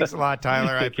 Thanks a lot,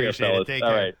 Tyler. I appreciate it. Take care.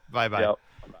 All right. Bye-bye. Yep.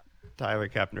 Tyler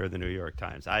Kepner of the New York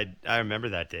Times. I remember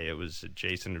that day. It was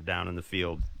Jason down in the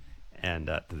field and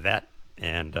the vet,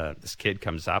 and this kid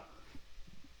comes up.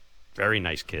 Very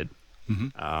nice kid.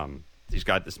 Mm-hmm. He's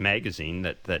got this magazine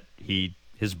that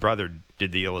his brother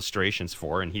did the illustrations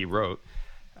for, and he wrote.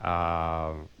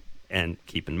 And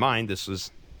keep in mind, this was,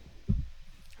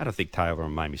 I don't think Tyler will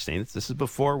mind me saying this is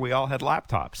before we all had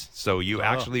laptops. So you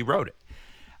actually wrote it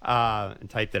and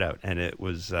typed it out, and it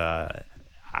was.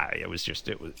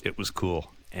 It was cool,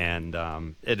 and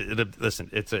listen,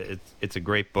 it's a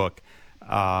great book.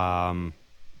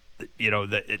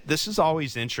 This is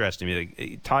always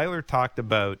interesting. Tyler talked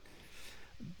about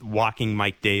walking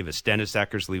Mike Davis, Dennis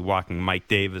Eckersley walking Mike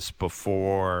Davis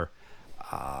before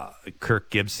Kirk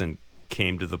Gibson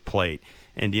came to the plate,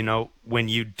 and when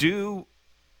you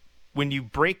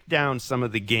break down some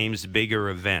of the game's bigger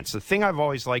events, the thing I've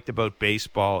always liked about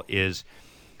baseball is,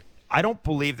 I don't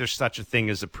believe there's such a thing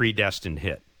as a predestined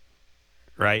hit,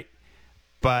 right?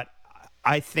 But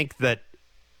I think that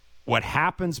what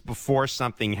happens before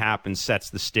something happens sets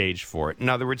the stage for it. In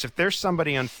other words, if there's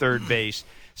somebody on third base,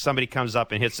 somebody comes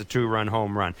up and hits a 2-run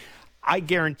home run, I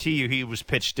guarantee you he was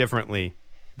pitched differently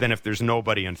than if there's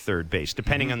nobody on third base,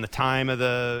 depending on the time of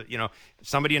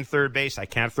somebody in third base. I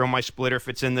can't throw my splitter if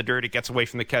it's in the dirt. It gets away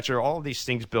from the catcher. All of these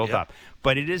things build up.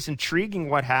 But it is intriguing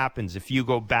what happens if you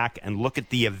go back and look at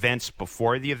the events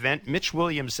before the event. Mitch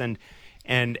Williams and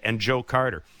Joe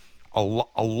Carter. A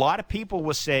lot of people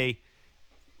will say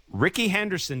Ricky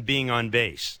Henderson being on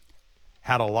base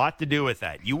had a lot to do with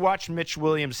that. You watch Mitch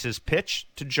Williams, his pitch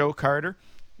to Joe Carter.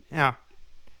 Yeah,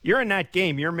 you're in that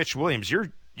game. You're Mitch Williams.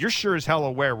 You're sure as hell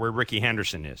aware where Ricky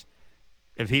Henderson is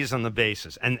if he's on the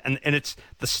bases. And it's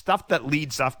the stuff that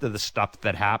leads up to the stuff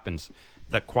that happens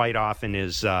that quite often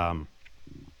is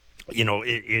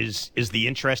is the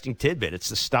interesting tidbit. It's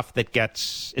the stuff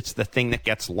it's the thing that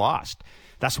gets lost.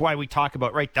 That's why we talk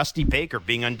about, Dusty Baker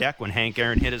being on deck when Hank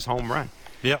Aaron hit his home run.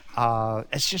 Yep.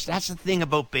 That's the thing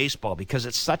about baseball, because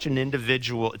it's such an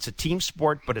individual, it's a team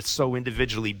sport, but it's so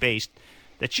individually based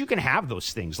that you can have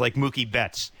those things like Mookie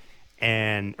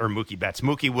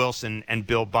Wilson and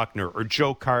Bill Buckner, or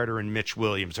Joe Carter and Mitch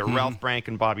Williams, or Ralph Brank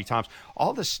and Bobby Thompson.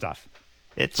 All this stuff.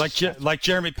 It's like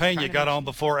Jeremy Pena got on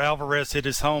before Alvarez hit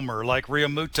his homer, like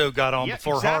Realmuto got on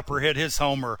before Harper hit his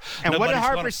homer. And what did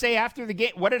Harper say after the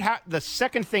game? What did the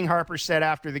second thing Harper said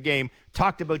after the game?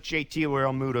 Talked about JT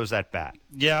Realmuto's at bat.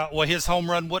 Yeah, well, his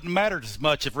home run wouldn't have mattered as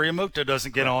much if Realmuto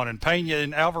doesn't get on, and Pena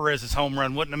and Alvarez's home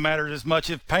run wouldn't have mattered as much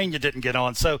if Pena didn't get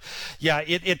on. So, yeah,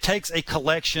 it takes a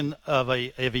collection of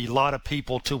a lot of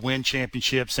people to win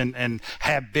championships and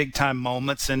have big time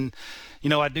moments. And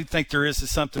I do think there is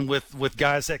something with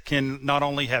guys that can not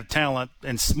only have talent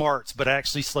and smarts, but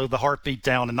actually slow the heartbeat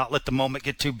down and not let the moment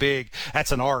get too big.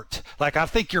 That's an art. Like, I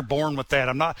think you're born with that.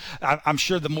 I'm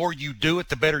sure the more you do it,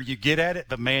 the better you get at it.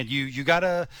 But man, you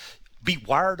gotta be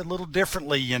wired a little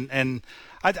differently. And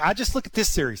I just look at this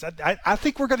series. I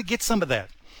think we're gonna get some of that.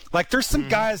 Like, there's some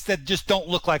guys that just don't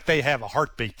look like they have a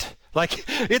heartbeat. Like,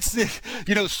 it's,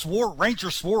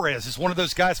 Ranger Suarez is one of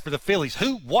those guys for the Phillies.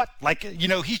 Who, what? Like,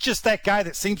 he's just that guy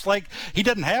that seems like he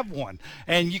doesn't have one.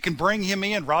 And you can bring him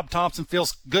in. Rob Thompson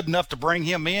feels good enough to bring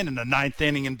him in the ninth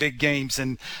inning in big games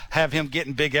and have him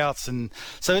getting big outs. And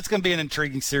so it's going to be an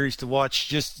intriguing series to watch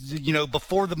just,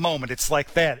 before the moment. It's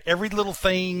like that. Every little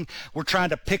thing we're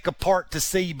trying to pick apart to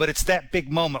see, but it's that big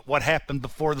moment, what happened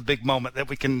before the big moment, that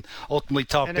we can ultimately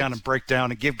talk down and break down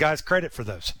and give guys credit for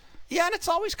those. Yeah, and it's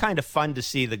always kind of fun to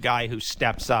see the guy who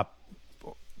steps up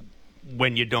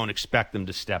when you don't expect them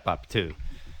to step up, too.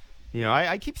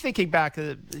 I keep thinking back,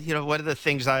 one of the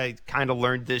things I kind of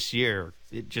learned this year,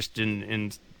 just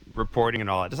in reporting and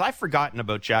all that, is I've forgotten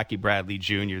about Jackie Bradley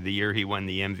Jr., the year he won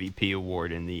the MVP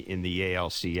award in the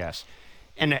ALCS.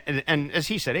 And as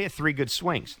he said, he had 3 good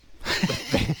swings.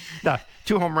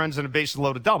 2 home runs and a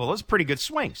bases-loaded double. Those are pretty good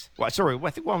swings. I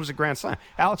think one was a grand slam.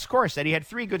 Alex Cora said he had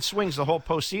 3 good swings the whole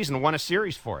postseason and won a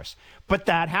series for us. But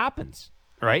that happens,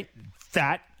 right?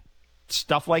 That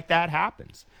stuff like that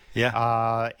happens.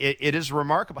 Yeah. It is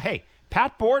remarkable. Hey,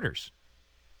 Pat Borders.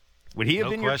 Would he have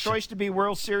been your choice to be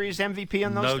World Series MVP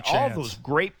on those? No chance. All those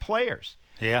great players.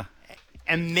 Yeah.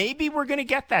 And maybe we're going to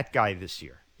get that guy this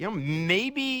year.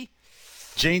 Maybe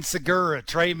Gene Segura,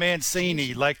 Trey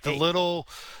Mancini, like the little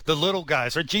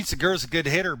guys. Right? Gene Segura's a good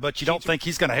hitter, but you don't think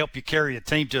he's going to help you carry a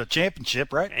team to a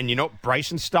championship, right? And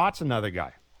Bryson Stott's another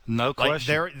guy. No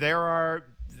question. There are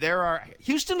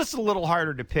Houston is a little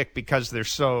harder to pick because they're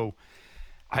so.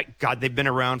 They've been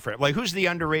around for it. Like, who's the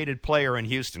underrated player in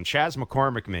Houston? Chas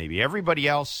McCormick, maybe. Everybody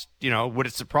else, would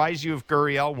it surprise you if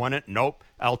Gurriel won it? Nope.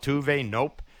 Altuve,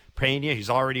 nope. Pena, he's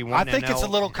already won. I think it's a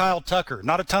little Kyle Tucker.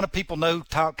 Not a ton of people know who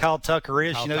Kyle Tucker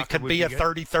is. He could be a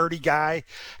 30-30 guy.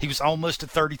 He was almost a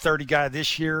 30-30 guy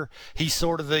this year. He's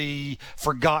sort of the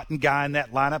forgotten guy in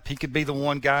that lineup. He could be the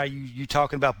one guy you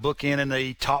talking about bookending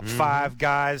the top 5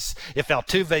 guys. If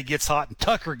Altuve gets hot and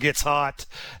Tucker gets hot,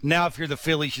 now if you're the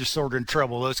Phillies, you're sort of in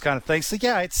trouble, those kind of things. So,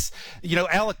 yeah, it's,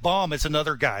 Alec Baum is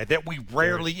another guy that we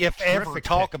rarely, if ever,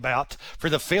 talk about for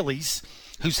the Phillies,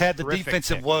 who's had the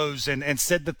defensive woes and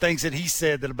said the things that he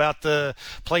said that about the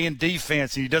playing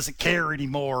defense, and he doesn't care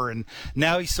anymore. And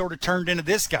now he's sort of turned into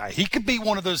this guy. He could be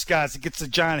one of those guys that gets the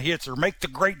giant hits or make the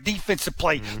great defensive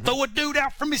play, throw a dude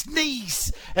out from his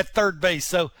knees at third base.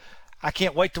 So I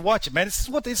can't wait to watch it, man. This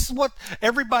is what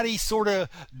everybody sort of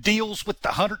deals with, the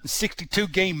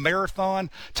 162-game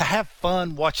marathon, to have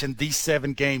fun watching these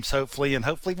 7 games, hopefully, and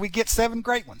hopefully we get 7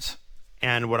 great ones.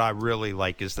 And what I really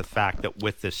like is the fact that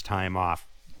with this time off,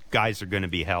 guys are going to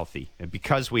be healthy. And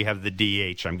because we have the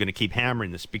DH, I'm going to keep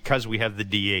hammering this, because we have the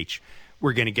DH,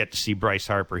 we're going to get to see Bryce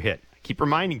Harper hit. I keep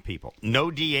reminding people, no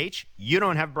DH, you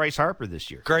don't have Bryce Harper this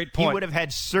year. Great point. He would have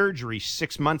had surgery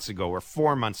 6 months ago or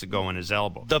 4 months ago in his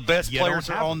elbow. The best players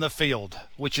are on the field,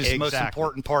 which is the most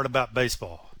important part about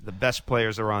baseball. The best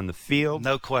players are on the field.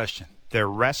 No question. They're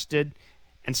rested.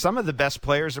 And some of the best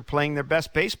players are playing their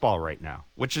best baseball right now,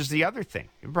 which is the other thing.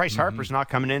 Bryce Harper's not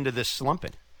coming into this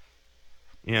slumping.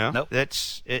 Nope.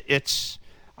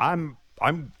 I'm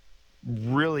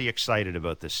really excited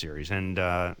about this series. And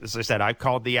as I said, I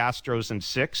called the Astros in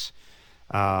 6.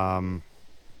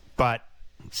 But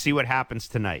see what happens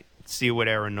tonight. See what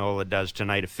Aaron Nola does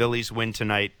tonight. If Phillies win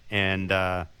tonight, and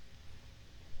I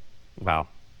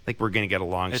think we're going to get a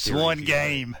long series. It's one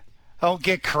game. Don't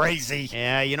get crazy.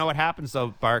 Yeah, you know what happens,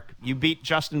 though, Bark? You beat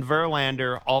Justin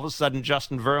Verlander. All of a sudden,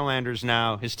 Justin Verlander's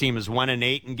now, his team is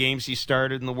 1-8 in games he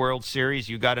started in the World Series.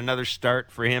 You got another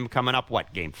start for him coming up,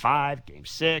 Game 5, Game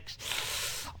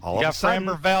 6? all you of got a sudden,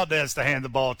 Framber Valdez to hand the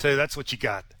ball to. That's what you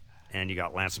got. And you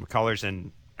got Lance McCullers,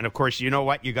 and of course, you know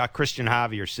what? You got Christian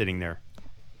Javier sitting there.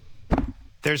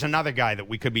 There's another guy that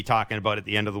we could be talking about at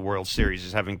the end of the World Series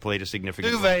as having played a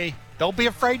significant role. Altuve, don't be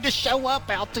afraid to show up,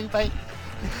 Altuve.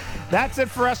 That's it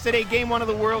for us today. Game 1 of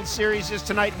the World Series is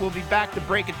tonight. We'll be back to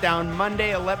break it down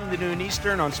Monday, 11 to noon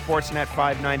Eastern on Sportsnet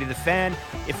 590 The Fan.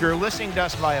 If you're listening to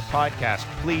us via podcast,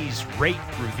 please rate,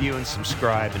 review, and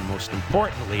subscribe. And most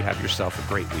importantly, have yourself a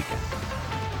great weekend.